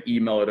 hey, we're going to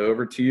email it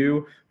over to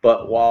you.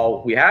 But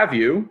while we have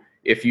you,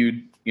 if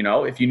you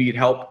need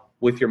help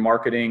with your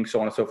marketing, so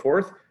on and so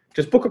forth,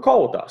 just book a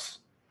call with us.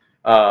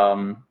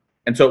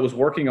 And so it was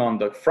working on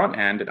the front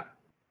end, and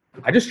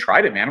I just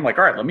tried it, man. I'm like,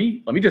 all right, let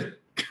me just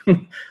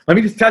let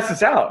me just test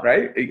this out,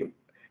 right?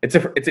 It's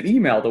an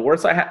email. The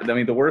worst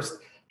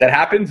that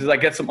happens is I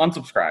get some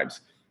unsubscribes.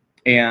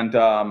 And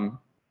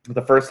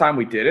the first time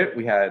we did it,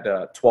 we had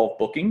 12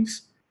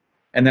 bookings.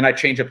 And then I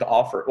changed up the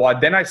offer. Well,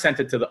 then I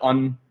sent it to the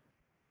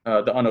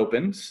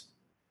unopens,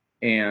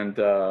 and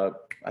I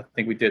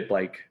think we did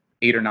like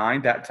 8 or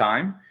 9 that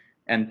time.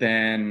 And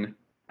then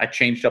I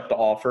changed up the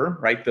offer,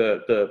 right?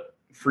 The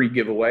free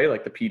giveaway,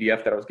 like the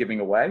PDF that I was giving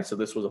away. So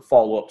this was a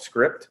follow-up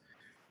script,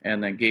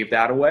 and then gave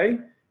that away.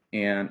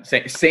 And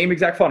same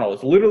exact funnel.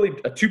 It's literally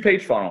a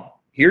 2-page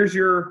funnel. Here's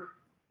your,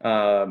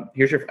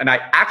 and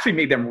I actually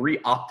made them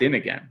re-opt in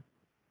again.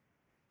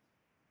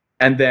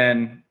 And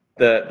then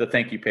the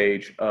thank you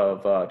page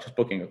of just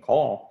booking a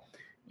call,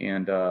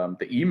 and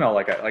the email,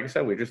 like I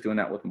said, we're just doing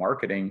that with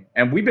marketing,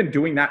 and we've been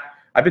doing that.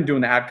 I've been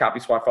doing the ad copy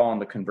swap file on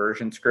the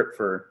conversion script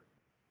for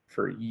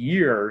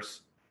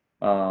years.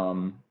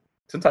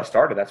 Since I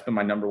started, that's been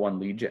my number one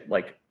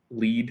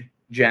lead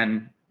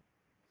gen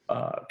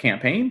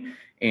campaign.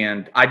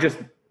 And I was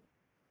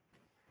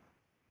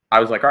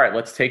like, all right,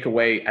 let's take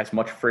away as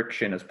much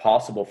friction as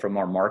possible from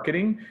our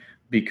marketing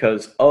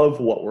because of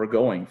what we're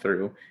going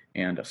through.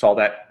 And I saw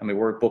that,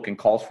 we're booking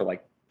calls for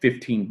like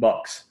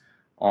 $15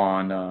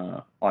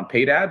 on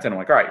paid ads. And I'm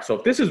like, all right, so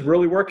if this is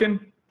really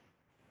working,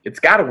 it's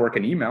got to work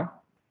in email.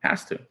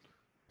 Has to.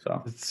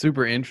 So it's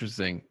super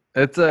interesting.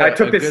 I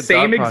took the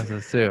same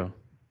process too.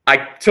 I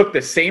took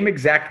the same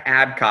exact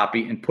ad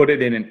copy and put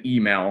it in an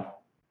email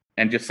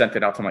and just sent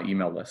it out to my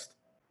email list.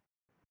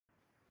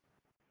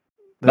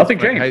 Nothing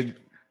changed.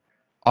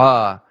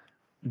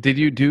 Did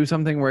you do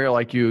something where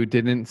like you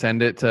didn't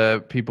send it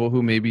to people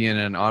who may be in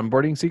an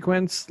onboarding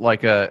sequence,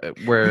 like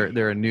where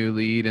they're a new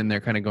lead and they're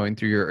kind of going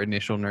through your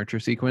initial nurture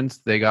sequence?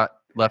 They got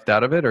left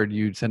out of it, or do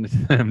you send it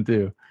to them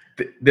too?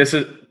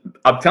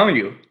 I'm telling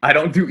you, I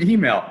don't do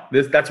email.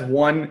 That's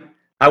one.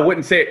 I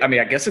wouldn't say.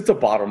 I guess it's a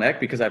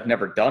bottleneck because I've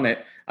never done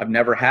it. I've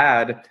never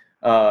had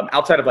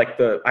outside of like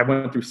I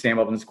went through Sam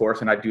Ovens' course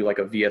and I do like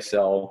a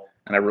VSL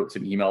and I wrote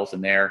some emails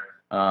in there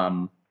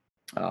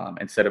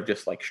instead of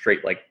just like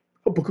straight like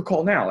book a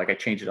call now. Like I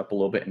changed it up a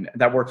little bit and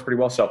that works pretty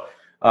well. So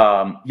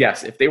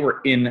yes, if they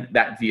were in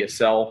that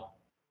VSL,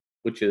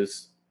 which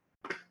is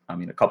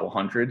a couple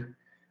hundred,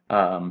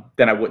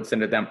 then I wouldn't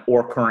send it to them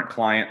or current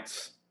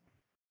clients.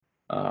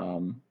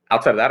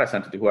 Outside of that, I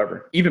sent it to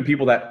whoever. Even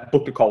people that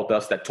booked a call with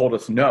us that told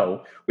us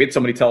no. We had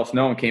somebody tell us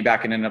no and came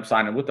back and ended up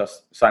signing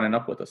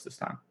up with us this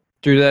time.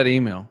 Through that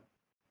email.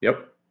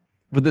 Yep.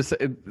 But it's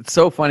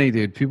so funny,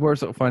 dude. People are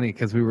so funny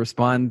because we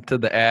respond to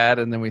the ad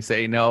and then we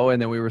say no and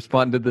then we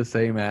respond to the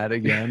same ad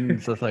again.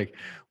 It's just like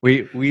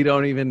we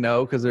don't even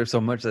know because there's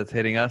so much that's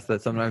hitting us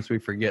that sometimes we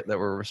forget that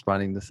we're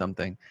responding to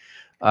something.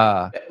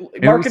 And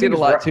we see it a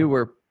lot too.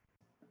 Where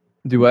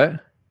do what?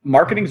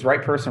 Marketing's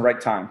right person,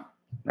 right time,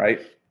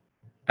 right?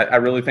 I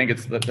really think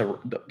it's the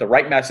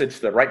right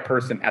message, the right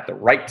person at the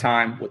right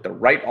time with the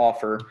right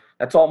offer.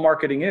 That's all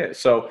marketing is.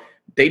 So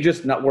they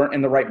just weren't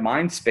in the right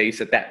mind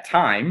space at that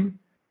time.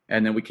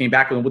 And then we came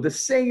back with the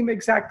same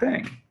exact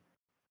thing.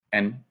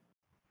 And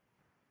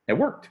it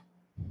worked.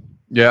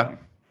 Yeah.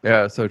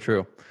 Yeah, so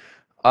true.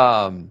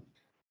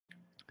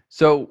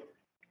 So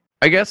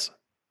I guess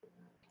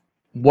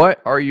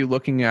what are you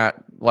looking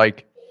at?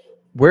 Like,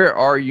 where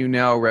are you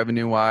now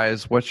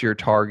revenue-wise? What's your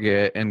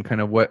target? And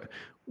kind of what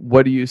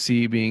do you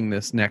see being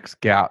this next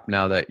gap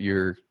now that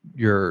your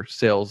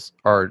sales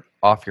are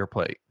off your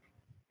plate?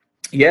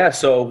 Yeah,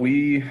 so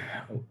we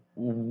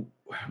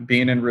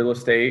being in real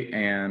estate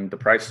and the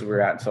prices we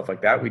were at and stuff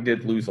like that, we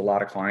did lose a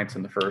lot of clients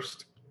in the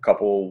first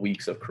couple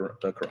weeks of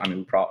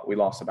we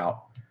lost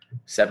about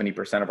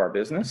 70% of our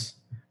business,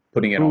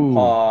 putting it on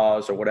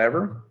pause or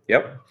whatever.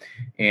 Yep.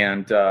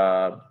 And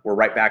we're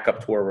right back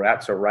up to where we're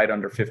at. So right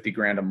under 50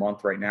 grand a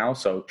month right now.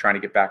 So trying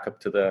to get back up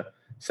to the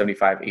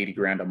 75, 80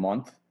 grand a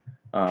month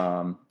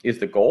is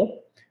the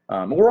goal.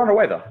 We're on our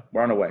way though.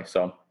 We're on our way.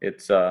 So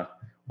it's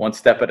one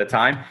step at a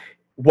time.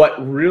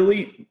 What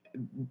really,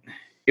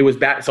 it was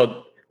bad.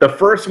 So the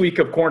first week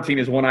of quarantine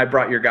is when I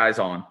brought your guys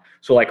on.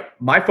 So like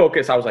my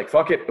focus, I was like,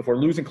 fuck it. If we're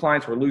losing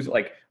clients, we're losing,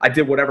 like I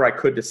did whatever I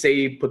could to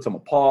save, put some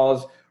on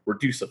pause,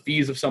 reduce the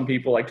fees of some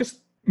people, like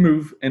just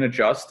move and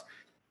adjust.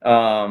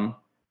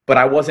 But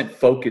I wasn't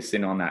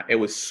focusing on that. It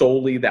was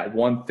solely that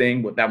one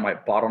thing that my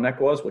bottleneck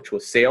was, which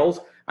was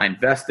sales. I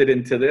invested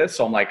into this.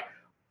 So I'm like,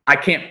 I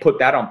can't put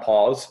that on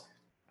pause.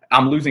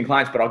 I'm losing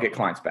clients, but I'll get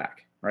clients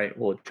back, right?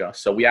 We'll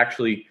adjust. So we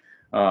actually,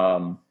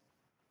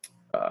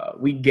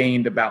 we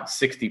gained about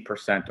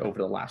 60% over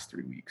the last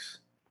 3 weeks.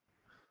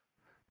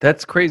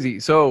 That's crazy.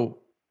 So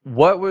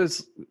what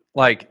was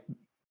like,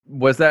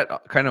 was that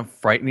kind of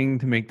frightening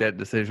to make that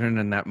decision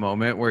in that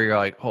moment where you're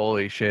like,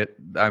 holy shit,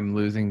 I'm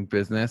losing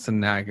business and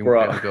now I can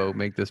go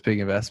make this big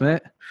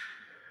investment?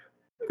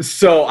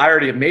 So I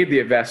already made the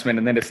investment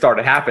and then it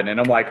started happening.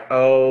 I'm like,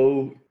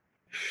 oh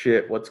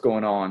shit, what's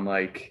going on?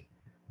 Like,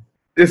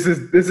 this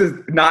is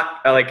not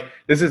like,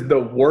 this is the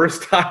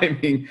worst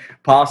timing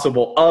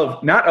possible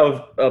of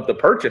the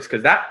purchase.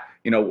 Cause that,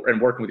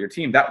 and working with your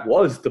team, that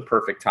was the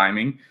perfect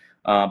timing.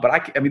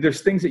 But I mean,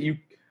 there's things that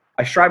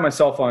I strive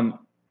myself on.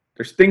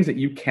 There's things that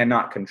you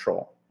cannot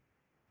control.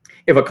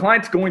 If a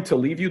client's going to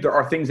leave you, there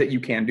are things that you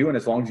can do. And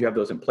as long as you have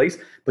those in place,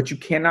 but you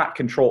cannot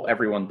control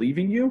everyone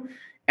leaving you.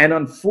 And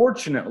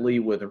unfortunately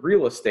with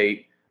real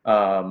estate,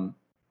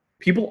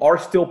 people are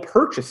still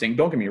purchasing,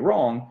 don't get me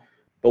wrong.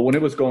 But when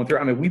it was going through,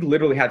 I mean, we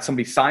literally had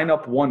somebody sign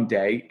up one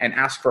day and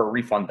ask for a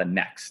refund the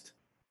next.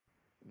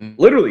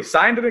 Literally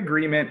signed an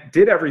agreement,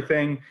 did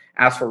everything,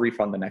 asked for a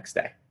refund the next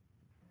day.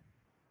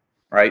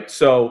 Right.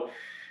 So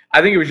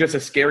I think it was just a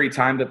scary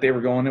time that they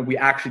were going, and we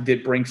actually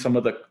did bring some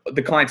of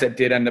the clients that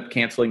did end up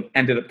canceling,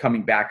 ended up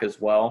coming back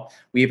as well.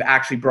 We've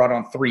actually brought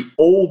on 3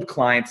 old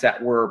clients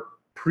that were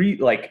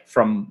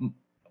from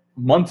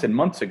months and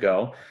months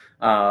ago.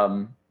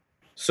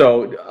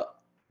 So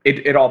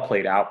it all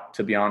played out,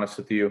 to be honest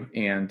with you.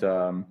 And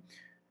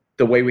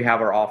the way we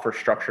have our offer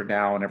structured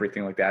now and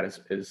everything like that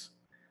is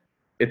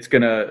it's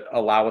going to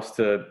allow us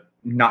to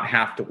not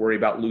have to worry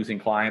about losing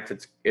clients.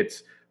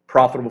 It's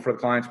profitable for the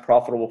clients,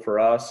 profitable for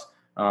us.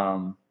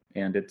 And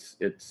it's,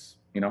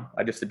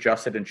 I just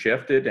adjusted and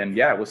shifted, and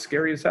yeah, it was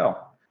scary as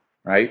hell,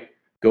 right?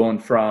 Going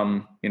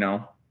from,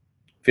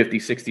 50,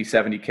 60,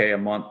 70K a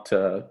month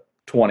to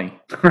 20,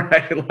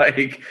 right?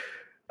 Like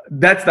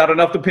that's not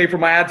enough to pay for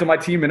my ads on my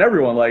team and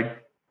everyone, like,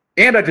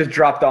 and I just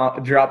dropped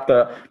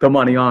the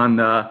money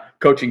on,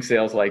 coaching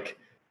sales, like,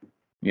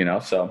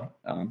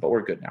 but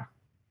we're good now.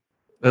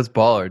 That's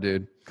baller,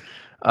 dude.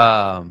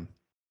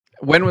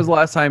 When was the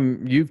last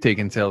time you've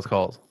taken sales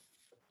calls?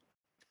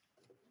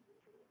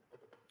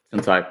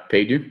 Since I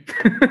paid you.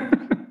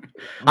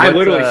 I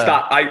literally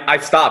stopped. I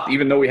stopped,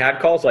 even though we had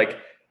calls. Like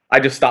I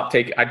just stopped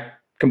taking. I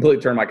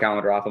completely turned my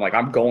calendar off. I'm like,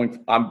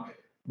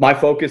 my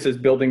focus is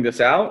building this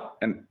out,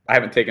 and I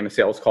haven't taken a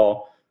sales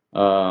call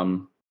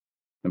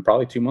in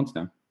probably 2 months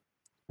now.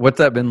 What's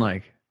that been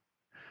like,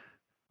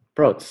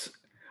 bro? So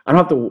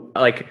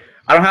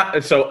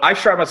I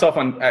strive myself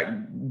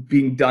on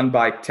being done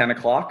by 10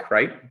 o'clock,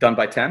 right? Done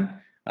by 10.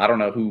 I don't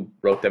know who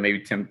wrote that. Maybe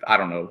Tim. I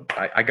don't know.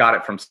 I got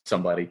it from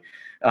somebody.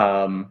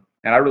 And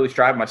I really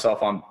strive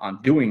myself on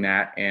doing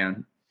that.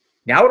 And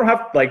now I don't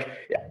have,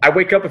 I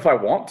wake up if I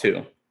want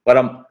to,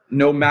 but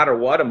no matter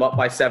what, I'm up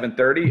by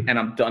 7:30 and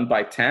I'm done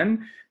by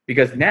 10,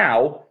 because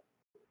now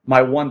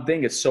my one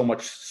thing is so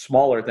much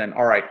smaller than,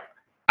 all right,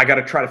 I got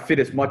to try to fit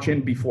as much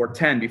in before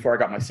 10 before I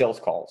got my sales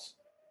calls.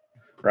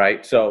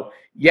 Right. So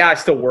yeah, I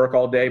still work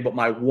all day, but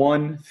my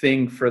one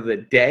thing for the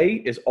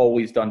day is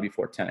always done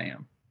before 10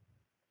 a.m.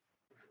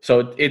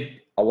 So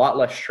a lot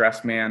less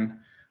stress, man.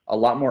 A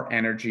lot more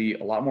energy,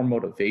 a lot more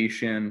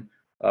motivation.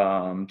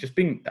 I'm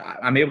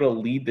able to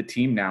lead the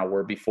team now,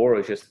 where before it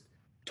was just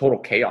total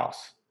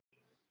chaos.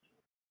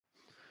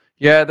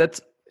 Yeah,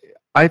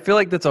 I feel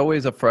like that's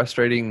always a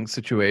frustrating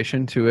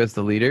situation too, as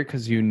the leader,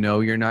 because you're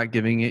not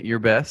giving it your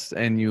best,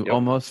 and you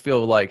almost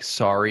feel like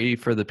sorry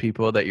for the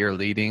people that you're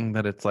leading,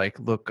 that it's like,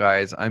 look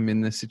guys, I'm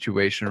in this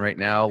situation right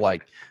now.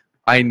 Like,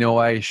 I know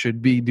I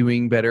should be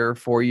doing better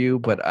for you,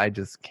 but I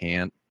just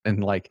can't.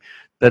 And like,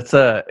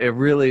 it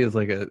really is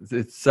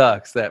it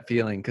sucks, that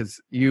feeling, because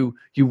you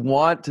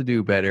want to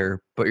do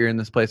better, but you're in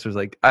this place where it's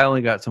like, I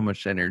only got so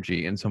much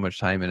energy and so much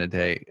time in a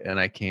day, and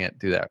I can't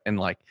do that and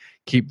like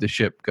keep the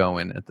ship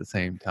going at the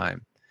same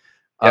time.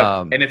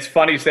 Yep. And it's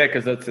funny you say it,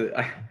 because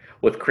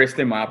with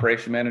Kristen, my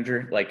operation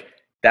manager, like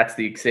that's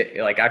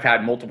I've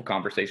had multiple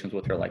conversations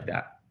with her like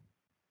that.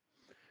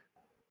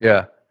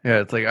 Yeah.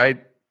 It's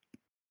like,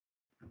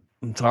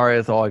 I'm sorry,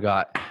 that's all I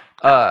got.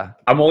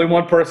 I'm only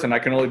one person. I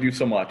can only do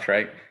so much,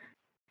 right?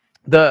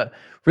 The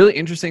really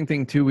interesting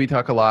thing too, we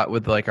talk a lot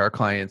with like our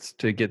clients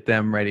to get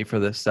them ready for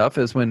this stuff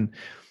is when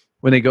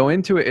they go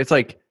into it, it's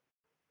like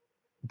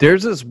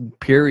there's this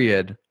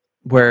period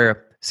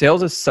where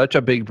sales is such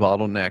a big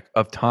bottleneck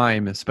of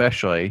time,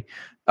 especially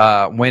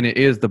when it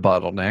is the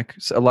bottleneck.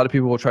 So a lot of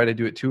people will try to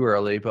do it too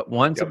early, but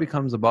once it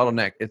becomes a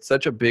bottleneck, it's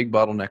such a big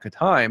bottleneck of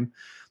time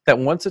that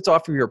once it's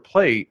off of your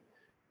plate,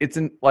 it's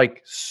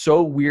like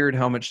so weird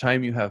how much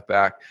time you have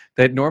back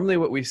that normally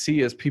what we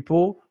see is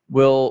people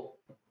will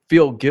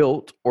feel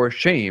guilt or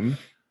shame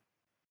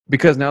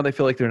because now they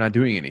feel like they're not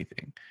doing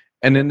anything.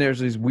 And then there's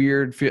these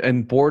weird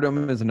and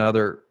boredom is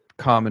another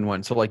common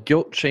one. So like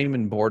guilt, shame,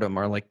 and boredom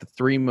are like the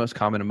three most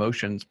common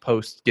emotions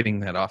post getting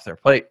that off their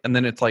plate. And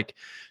then it's like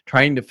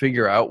trying to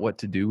figure out what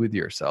to do with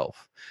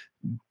yourself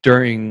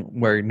during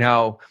where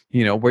now,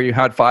 where you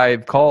had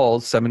 7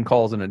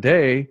 calls in a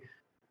day,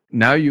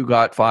 now you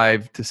got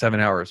 5 to 7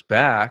 hours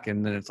back.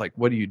 And then it's like,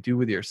 what do you do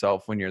with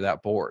yourself when you're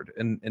that bored?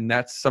 And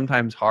that's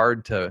sometimes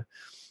hard to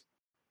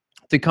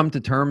come to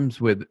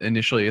terms with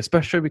initially,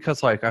 especially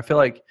because like, I feel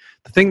like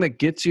the thing that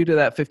gets you to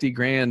that 50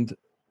 grand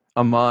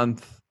a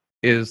month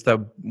is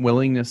the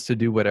willingness to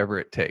do whatever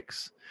it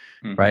takes,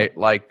 right?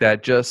 Like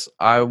that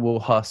I will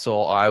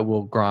hustle, I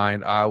will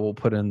grind, I will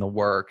put in the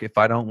work. If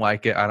I don't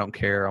like it, I don't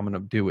care, I'm going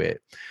to do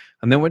it.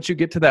 And then once you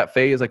get to that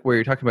phase, like where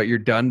you're talking about, you're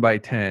done by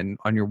 10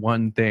 on your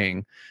one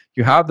thing,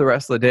 you have the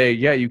rest of the day.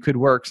 Yeah, you could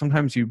work.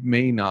 Sometimes you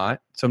may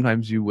not,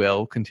 sometimes you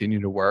will continue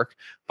to work.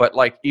 But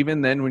like, even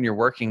then when you're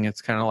working,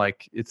 it's kind of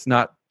like, it's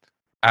not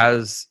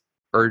as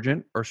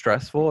urgent or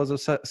stressful as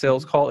a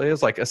sales call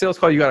is. Like a sales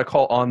call, you got to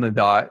call on the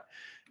dot.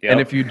 Yep. And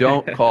if you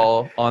don't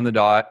call on the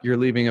dot, you're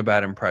leaving a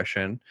bad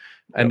impression.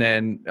 And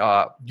then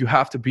you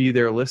have to be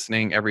there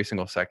listening every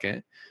single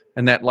second.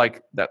 And that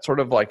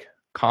sort of like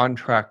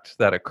contract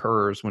that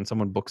occurs when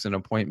someone books an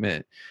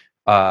appointment,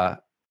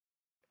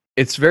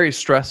 it's very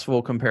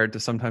stressful compared to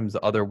sometimes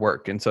the other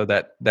work. And so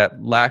that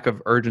lack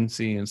of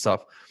urgency and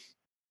stuff,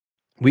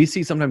 we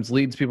see sometimes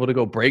leads people to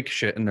go break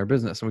shit in their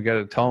business. And we got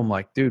to tell them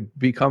like, dude,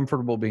 be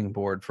comfortable being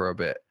bored for a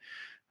bit.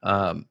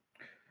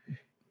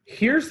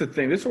 Here's the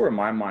thing. This is where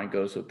my mind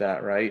goes with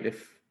that, right?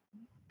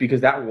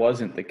 Because that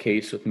wasn't the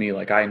case with me.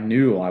 Like I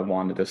knew I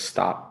wanted to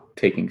stop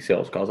taking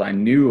sales calls. I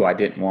knew I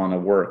didn't want to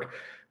work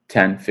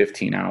 10,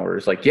 15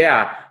 hours. Like,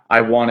 yeah, I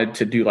wanted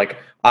to do like,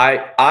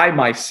 I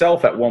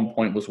myself at one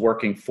point was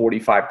working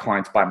 45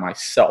 clients by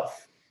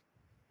myself,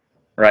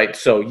 right?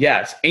 So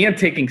yes, and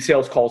taking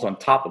sales calls on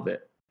top of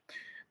it.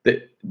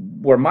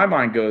 Where my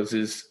mind goes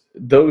is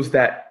those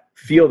that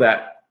feel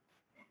that,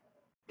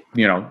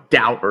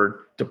 doubt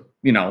or,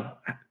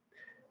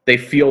 they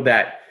feel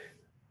that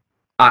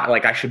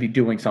I should be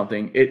doing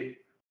something. It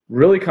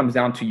really comes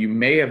down to you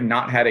may have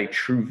not had a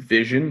true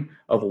vision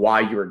of why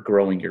you're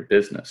growing your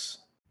business.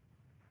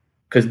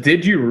 Because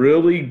did you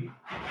really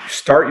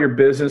start your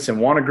business and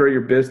want to grow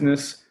your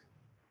business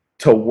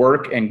to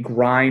work and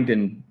grind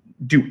and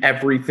do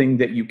everything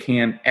that you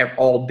can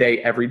all day,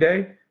 every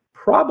day?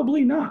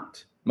 Probably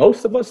not.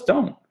 Most of us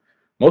don't.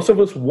 Most of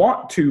us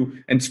want to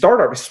and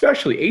start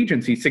especially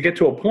agencies, to get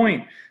to a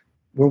point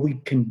where we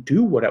can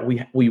do what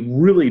we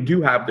really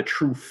do have the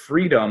true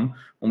freedom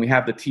when we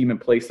have the team in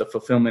place, the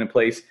fulfillment in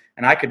place,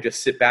 and I could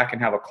just sit back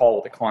and have a call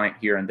with a client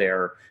here and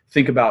there,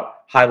 think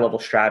about high level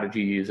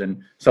strategies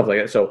and stuff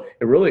like that. So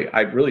I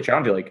really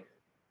challenge you. Like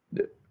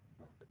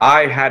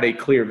I had a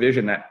clear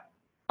vision that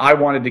I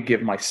wanted to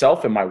give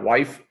myself and my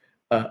wife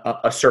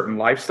a certain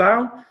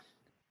lifestyle,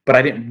 but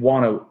I didn't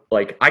want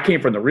to, I came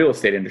from the real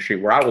estate industry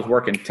where I was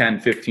working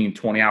 10, 15,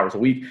 20 hours a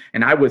week,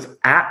 and I was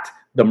at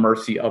the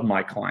mercy of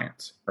my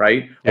clients,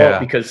 right? Yeah. Well,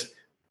 because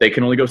they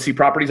can only go see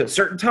properties at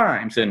certain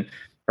times, and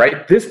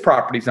right, this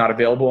property's not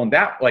available, and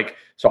that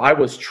so I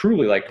was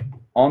truly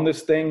on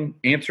this thing,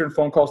 answering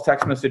phone calls,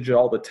 text messages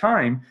all the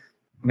time,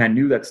 and I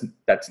knew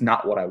that's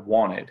not what I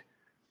wanted,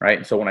 right?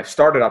 And so when I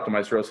started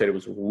Optimized Real Estate, it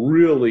was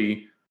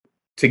really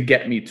to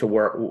get me to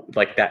where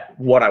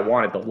what I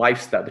wanted, the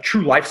lifestyle, the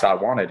true lifestyle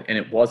I wanted, and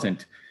it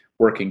wasn't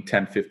working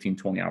 10, 15,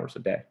 20 hours a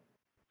day.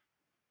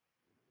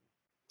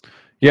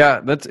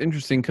 Yeah, that's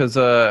interesting because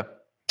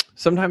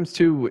sometimes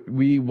too,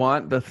 we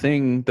want the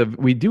thing that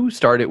we do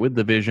start it with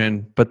the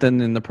vision, but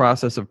then in the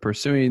process of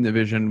pursuing the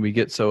vision, we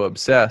get so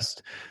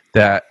obsessed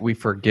that we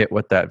forget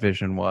what that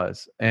vision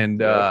was.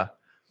 And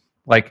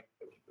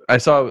I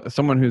saw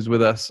someone who's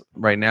with us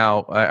right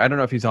now. I don't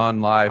know if he's on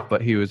live,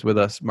 but he was with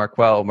us,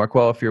 Marquel.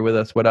 Marquel, if you're with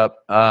us, what up?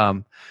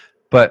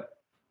 But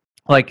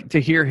to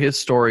hear his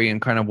story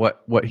and kind of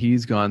what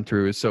he's gone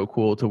through is so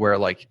cool, to where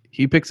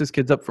he picks his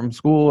kids up from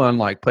school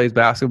and plays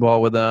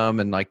basketball with them,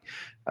 and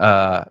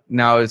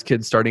now his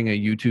kid's starting a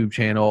YouTube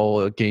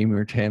channel, a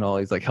gamer channel.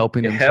 He's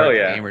helping him start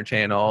a gamer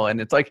channel, and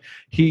it's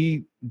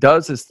he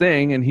does his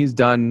thing, and he's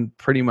done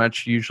pretty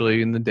much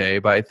usually in the day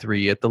by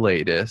 3 at the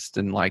latest,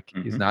 and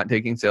he's not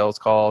taking sales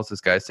calls.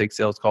 This guy takes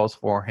sales calls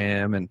for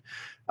him, and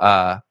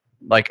I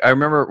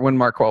remember when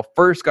Marquel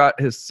first got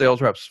his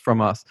sales reps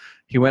from us,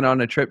 he went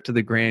on a trip to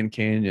the Grand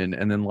Canyon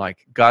and then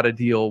got a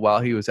deal while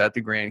he was at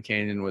the Grand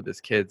Canyon with his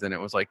kids. And it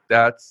was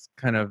that's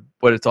kind of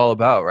what it's all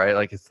about, right?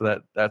 It's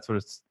that's what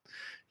it's,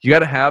 you got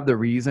to have the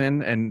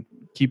reason and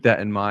keep that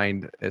in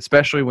mind,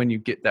 especially when you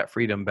get that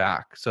freedom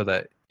back, so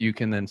that you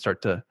can then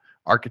start to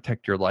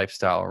architect your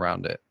lifestyle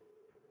around it.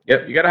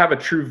 Yep, you got to have a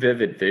true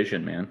vivid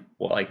vision, man.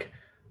 Well, like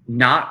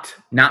not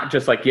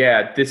just like,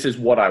 yeah, this is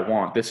what I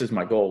want, this is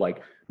my goal.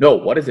 Like, no,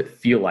 what does it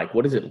feel like?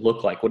 What does it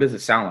look like? What does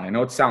it sound like? I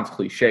know it sounds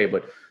cliche,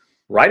 but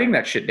writing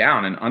that shit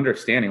down and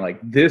understanding like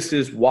this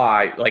is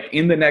why, like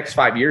in the next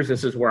 5 years,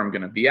 this is where I'm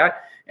going to be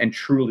at, and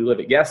truly live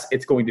it. Yes,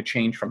 it's going to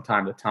change from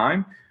time to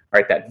time,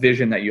 right? That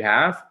vision that you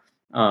have,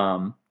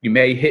 you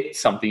may hit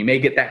something, you may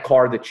get that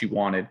car that you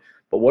wanted,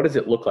 but what does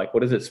it look like? What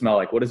does it smell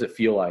like? What does it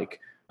feel like?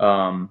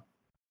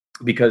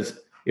 Because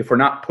if we're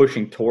not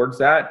pushing towards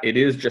that, it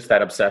is just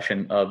that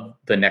obsession of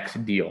the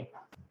next deal,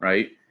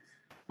 right?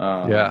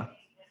 Yeah.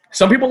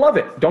 Some people love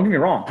it. Don't get me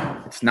wrong.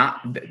 It's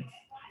not.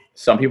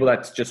 Some people,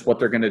 that's just what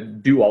they're going to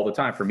do all the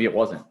time. For me, it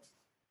wasn't.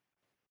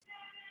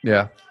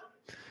 Yeah.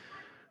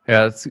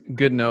 Yeah, that's a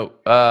good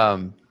note.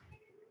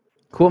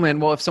 Cool, man.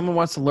 Well, if someone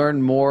wants to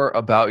learn more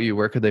about you,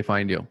 where could they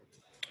find you?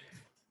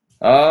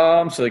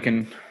 So they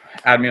can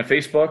add me on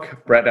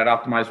Facebook,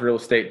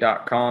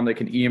 brett@optimizerealestate.com. They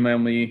can email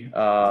me.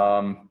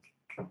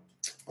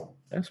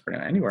 That's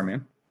pretty anywhere,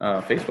 man.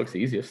 Facebook's the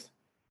easiest.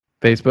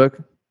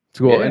 Facebook? It's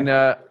cool. Yeah.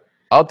 And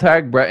I'll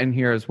tag Brett in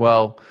here as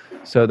well.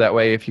 So that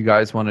way, if you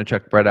guys want to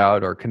check Brett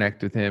out or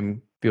connect with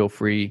him, feel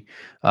free.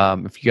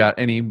 If you got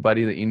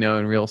anybody that you know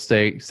in real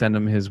estate, send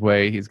him his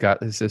way. He's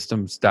got his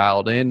systems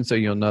dialed in, so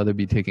you'll know they'll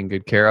be taken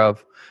good care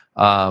of.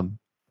 And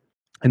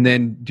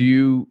then do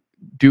you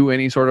do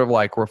any sort of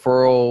like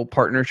referral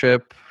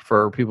partnership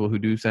for people who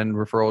do send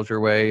referrals your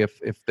way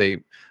if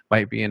they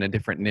might be in a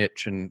different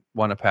niche and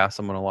want to pass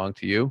someone along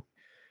to you?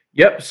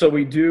 Yep. So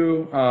we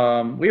do,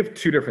 we have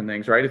two different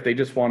things, right? If they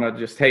just want to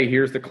just, hey,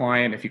 here's the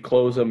client. If you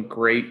close them,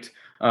 great.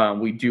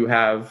 We do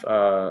have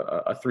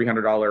a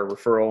 $300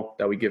 referral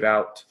that we give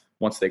out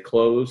once they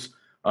close.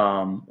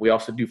 We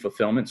also do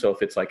fulfillment. So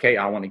if it's like, hey,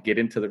 I want to get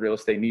into the real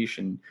estate niche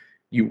and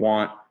you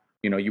want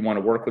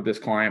to work with this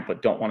client,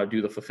 but don't want to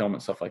do the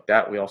fulfillment, stuff like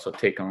that, we also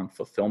take on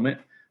fulfillment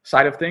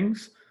side of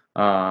things.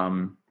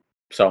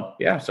 So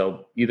yeah,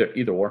 so either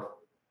or.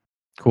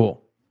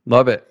 Cool.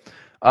 Love it.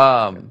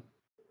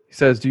 He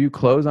says, do you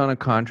close on a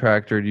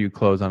contract or do you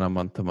close on a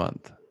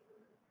month-to-month?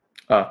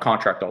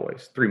 Contract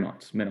always, 3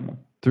 months minimum.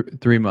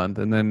 3 month.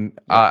 And then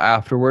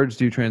afterwards,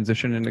 do you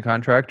transition into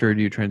contract or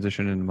do you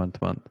transition into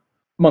month-to-month?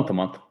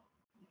 Month-to-month.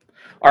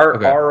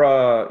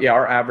 Our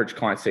average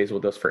client stays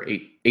with us for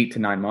 8 to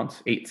 9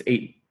 months,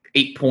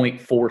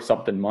 8.4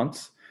 something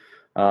months.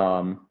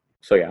 So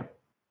yeah.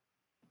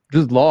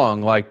 Just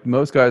long. Like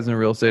most guys in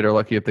real estate are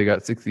lucky if they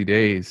got 60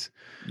 days.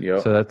 Yeah.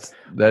 So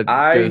that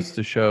goes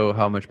to show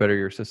how much better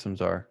your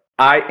systems are.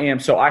 I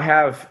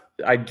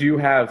do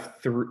have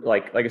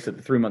like I said,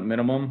 the 3 month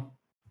minimum.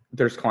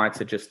 There's clients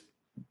that just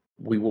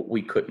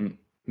we couldn't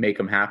make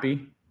them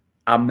happy.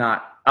 I'm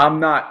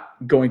not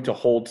going to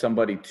hold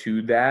somebody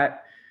to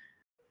that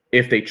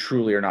if they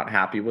truly are not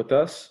happy with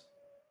us,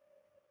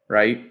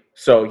 right?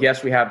 So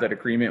yes, we have that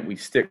agreement, we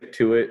stick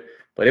to it.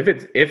 But I've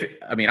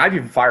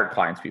even fired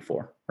clients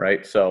before,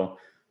 right? So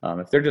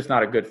if they're just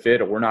not a good fit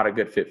or we're not a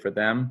good fit for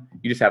them,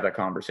 you just have that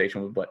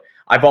conversation with. But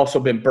I've also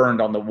been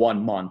burned on the 1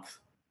 month.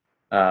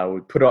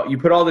 You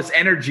put all this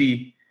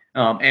energy,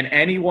 and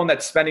anyone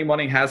that's spending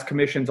money, has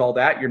commissions, all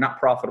that, you're not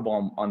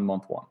profitable on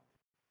month one.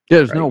 Yeah,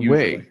 there's no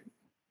way.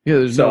 Yeah,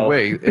 there's no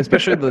way.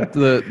 Especially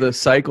the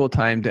cycle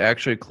time to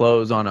actually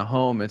close on a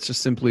home. It's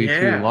just simply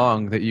too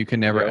long that you can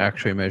never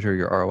actually measure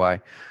your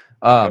ROI.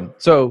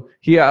 So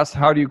he asked,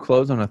 how do you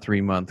close on a 3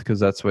 month? Because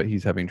that's what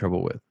he's having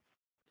trouble with.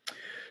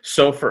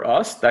 So for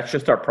us, that's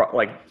just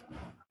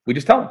we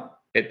just tell them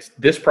it's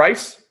this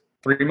price,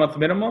 3 month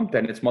minimum,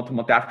 then it's month to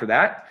month after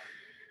that.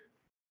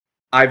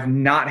 I've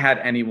not had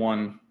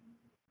anyone.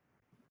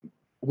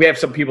 We have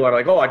some people that are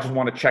like, oh, I just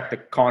want to check the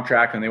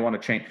contract and they want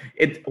to change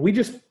it. We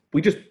just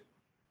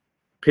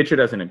pitch it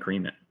as an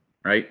agreement,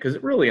 right? Because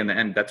really, in the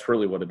end, that's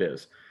really what it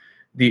is.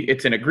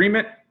 It's an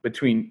agreement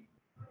between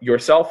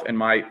yourself and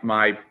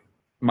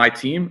my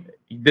team.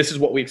 This is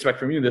what we expect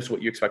from you. This is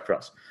what you expect from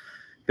us.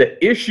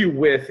 The issue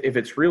with if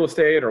it's real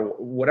estate or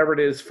whatever it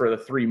is for the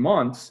 3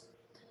 months,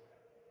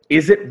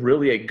 is it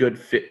really a good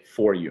fit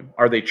for you?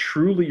 Are they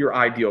truly your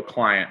ideal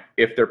client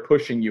if they're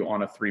pushing you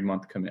on a 3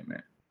 month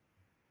commitment?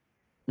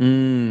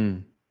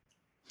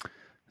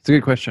 That's a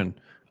good question.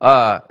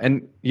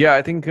 And yeah,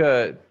 I think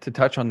to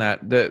touch on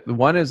that, the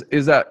one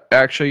is that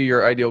actually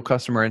your ideal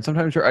customer? And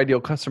sometimes your ideal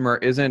customer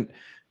isn't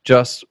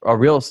just a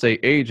real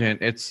estate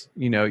agent. It's,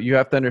 you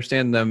have to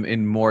understand them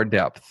in more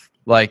depth.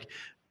 Like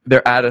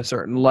they're at a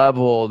certain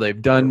level,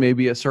 they've done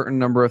maybe a certain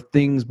number of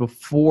things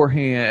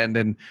beforehand.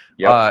 And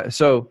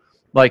so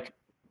like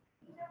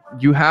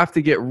you have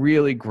to get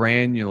really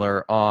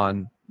granular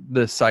on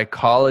the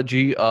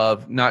psychology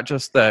of not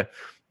just the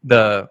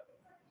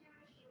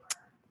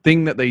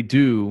thing that they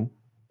do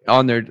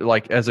on their,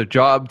 like as a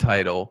job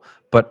title,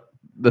 but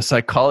the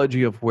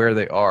psychology of where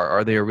they are.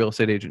 Are they a real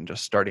estate agent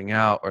just starting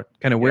out, or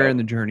kind of where in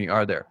the journey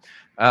are they?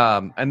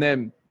 And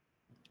then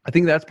I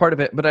think that's part of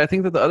it. But I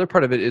think that the other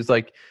part of it is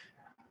like,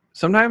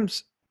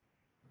 sometimes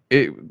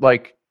it,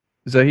 like,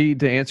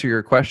 Zahid, to answer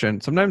your question,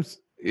 sometimes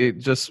it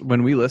just,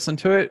 when we listen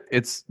to it,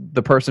 it's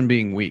the person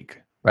being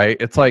weak, right?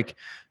 It's like,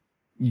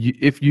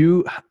 if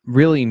you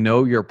really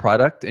know your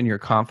product and you're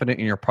confident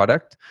in your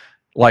product,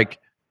 like,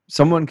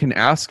 someone can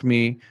ask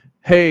me,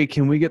 hey,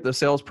 can we get the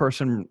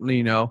salesperson,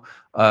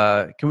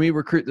 can we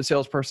recruit the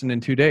salesperson in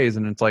 2 days?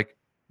 And it's like,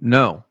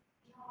 no,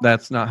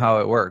 that's not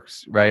how it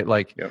works, right?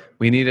 Like,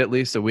 we need at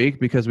least a week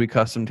because we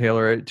custom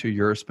tailor it to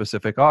your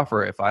specific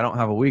offer. If I don't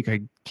have a week,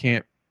 I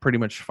can't pretty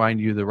much find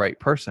you the right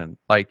person,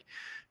 like,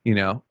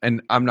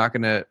 and I'm not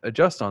going to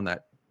adjust on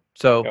that.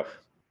 So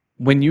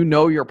when you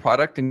know your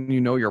product and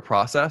you know your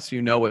process,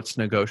 you know what's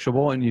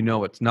negotiable and you know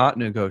what's not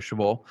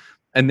negotiable.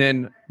 And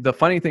then the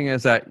funny thing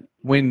is that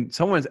when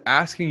someone's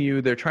asking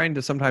you, they're trying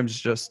to sometimes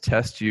just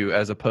test you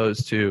as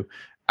opposed to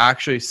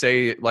actually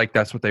say, like,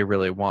 that's what they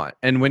really want.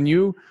 And when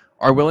you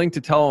are willing to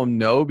tell them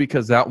no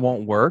because that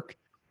won't work,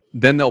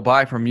 then they'll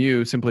buy from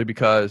you simply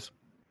because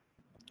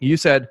you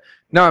said,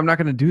 no, I'm not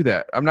going to do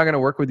that. I'm not going to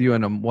work with you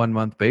on a 1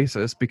 month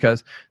basis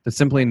because there's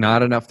simply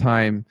not enough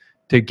time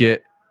to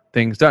get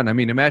things done. I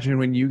mean, imagine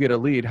when you get a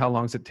lead, how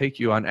long does it take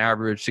you on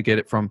average to get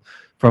it from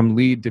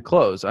lead to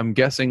close? I'm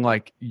guessing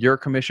like your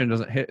commission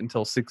doesn't hit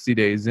until 60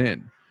 days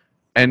in.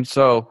 And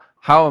so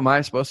how am I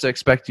supposed to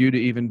expect you to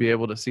even be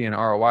able to see an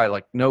ROI?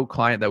 Like, no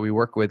client that we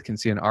work with can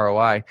see an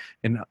ROI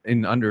in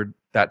under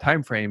that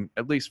time frame,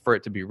 at least for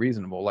it to be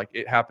reasonable. Like,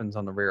 it happens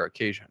on the rare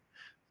occasion.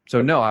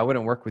 So no, I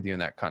wouldn't work with you in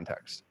that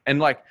context. And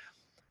like,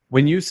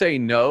 when you say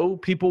no,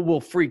 people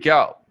will freak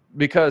out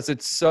because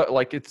it's so,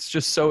 like, it's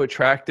just so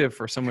attractive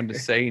for someone to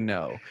say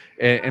no.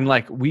 And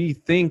like, we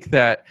think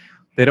that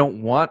they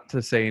don't want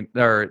to say,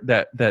 or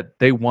that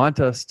they want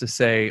us to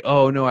say,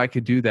 oh no, I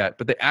could do that.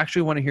 But they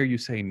actually want to hear you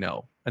say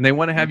no. And they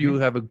want to have you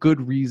have a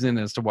good reason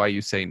as to why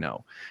you say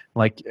no.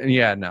 Like,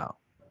 yeah, no.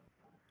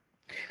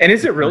 And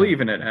is it really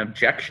even an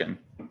objection,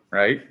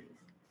 right?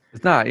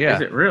 It's not, yeah.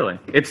 Is it really?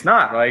 It's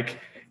not. Like,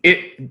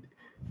 it,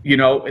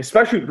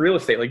 especially with real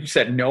estate, like you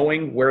said,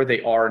 knowing where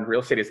they are in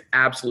real estate is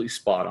absolutely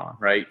spot on,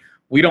 right?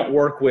 We don't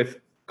work with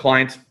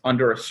clients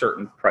under a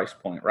certain price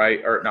point,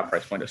 right? Or not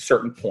price point, a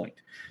certain point.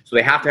 So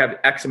they have to have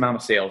X amount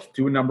of sales,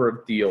 do a number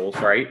of deals,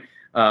 right?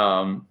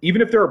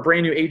 Even if they're a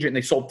brand new agent and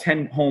they sold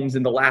 10 homes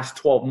in the last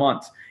 12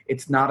 months,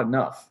 it's not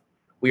enough.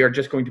 We are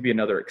just going to be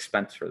another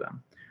expense for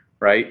them,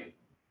 right?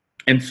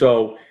 And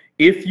so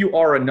if you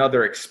are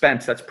another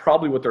expense, that's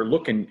probably what they're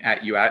looking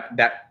at you at,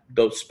 that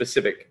those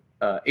specific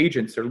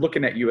agents, they're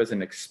looking at you as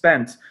an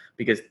expense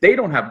because they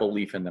don't have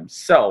belief in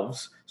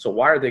themselves. So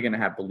why are they going to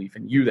have belief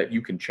in you that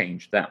you can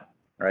change them,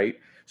 right?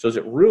 So is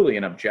it really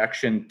an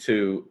objection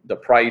to the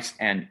price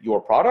and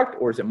your product,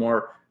 or is it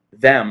more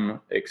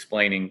them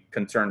explaining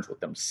concerns with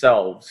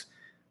themselves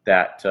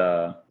that,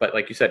 but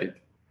like you said,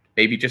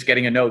 maybe just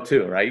getting a no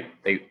too, right?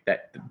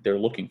 They're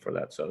looking for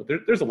that. So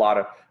there's a lot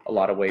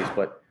of ways,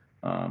 but,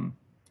 and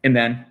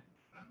then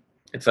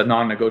it's a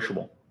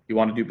non-negotiable. You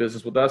want to do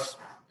business with us?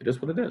 It is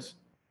what it is.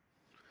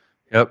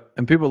 Yep.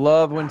 And people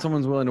love when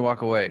someone's willing to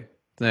walk away.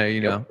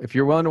 If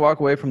you're willing to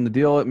walk away from the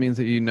deal, it means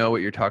that you know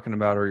what you're talking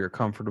about or you're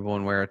comfortable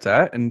in where it's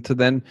at. And to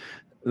then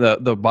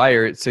the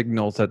buyer, it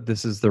signals that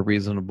this is the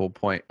reasonable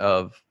point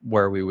of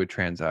where we would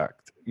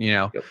transact.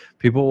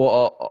 People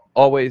will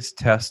always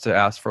test to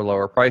ask for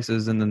lower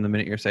prices. And then the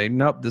minute you're saying,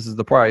 nope, this is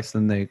the price,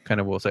 then they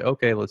kind of will say,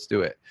 okay, let's do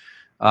it.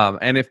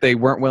 And if they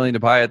weren't willing to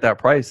buy at that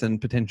price, then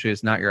potentially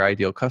it's not your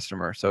ideal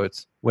customer. So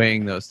it's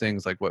weighing those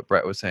things like what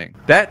Brett was saying.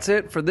 That's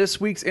it for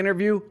this week's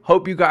interview.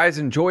 Hope you guys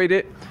enjoyed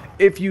it.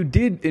 If you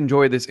did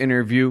enjoy this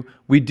interview,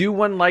 we do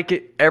one like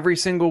it every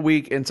single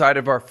week inside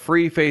of our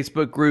free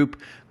Facebook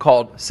group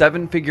called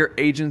 7-Figure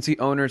Agency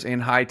Owners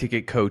and High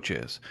Ticket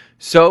Coaches.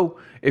 So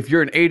if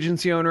you're an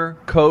agency owner,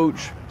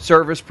 coach,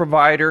 service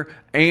provider,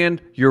 and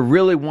you're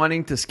really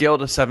wanting to scale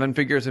to 7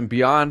 figures and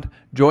beyond,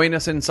 join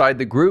us inside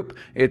the group.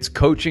 It's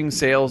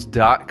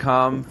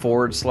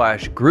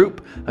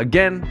coachingsales.com/group.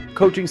 Again,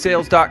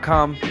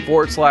 coachingsales.com/group.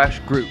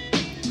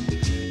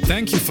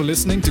 Thank you for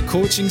listening to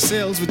Coaching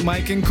Sales with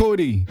Mike and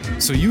Cody.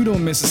 So you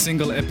don't miss a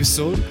single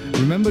episode,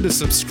 remember to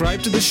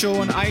subscribe to the show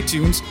on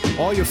iTunes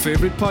or your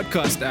favorite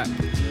podcast app.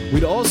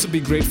 We'd also be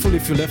grateful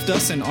if you left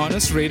us an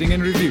honest rating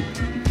and review.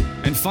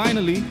 And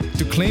finally,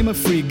 to claim a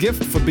free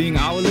gift for being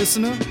our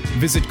listener,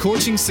 visit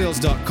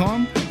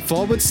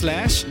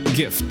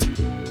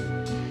coachingsales.com/gift.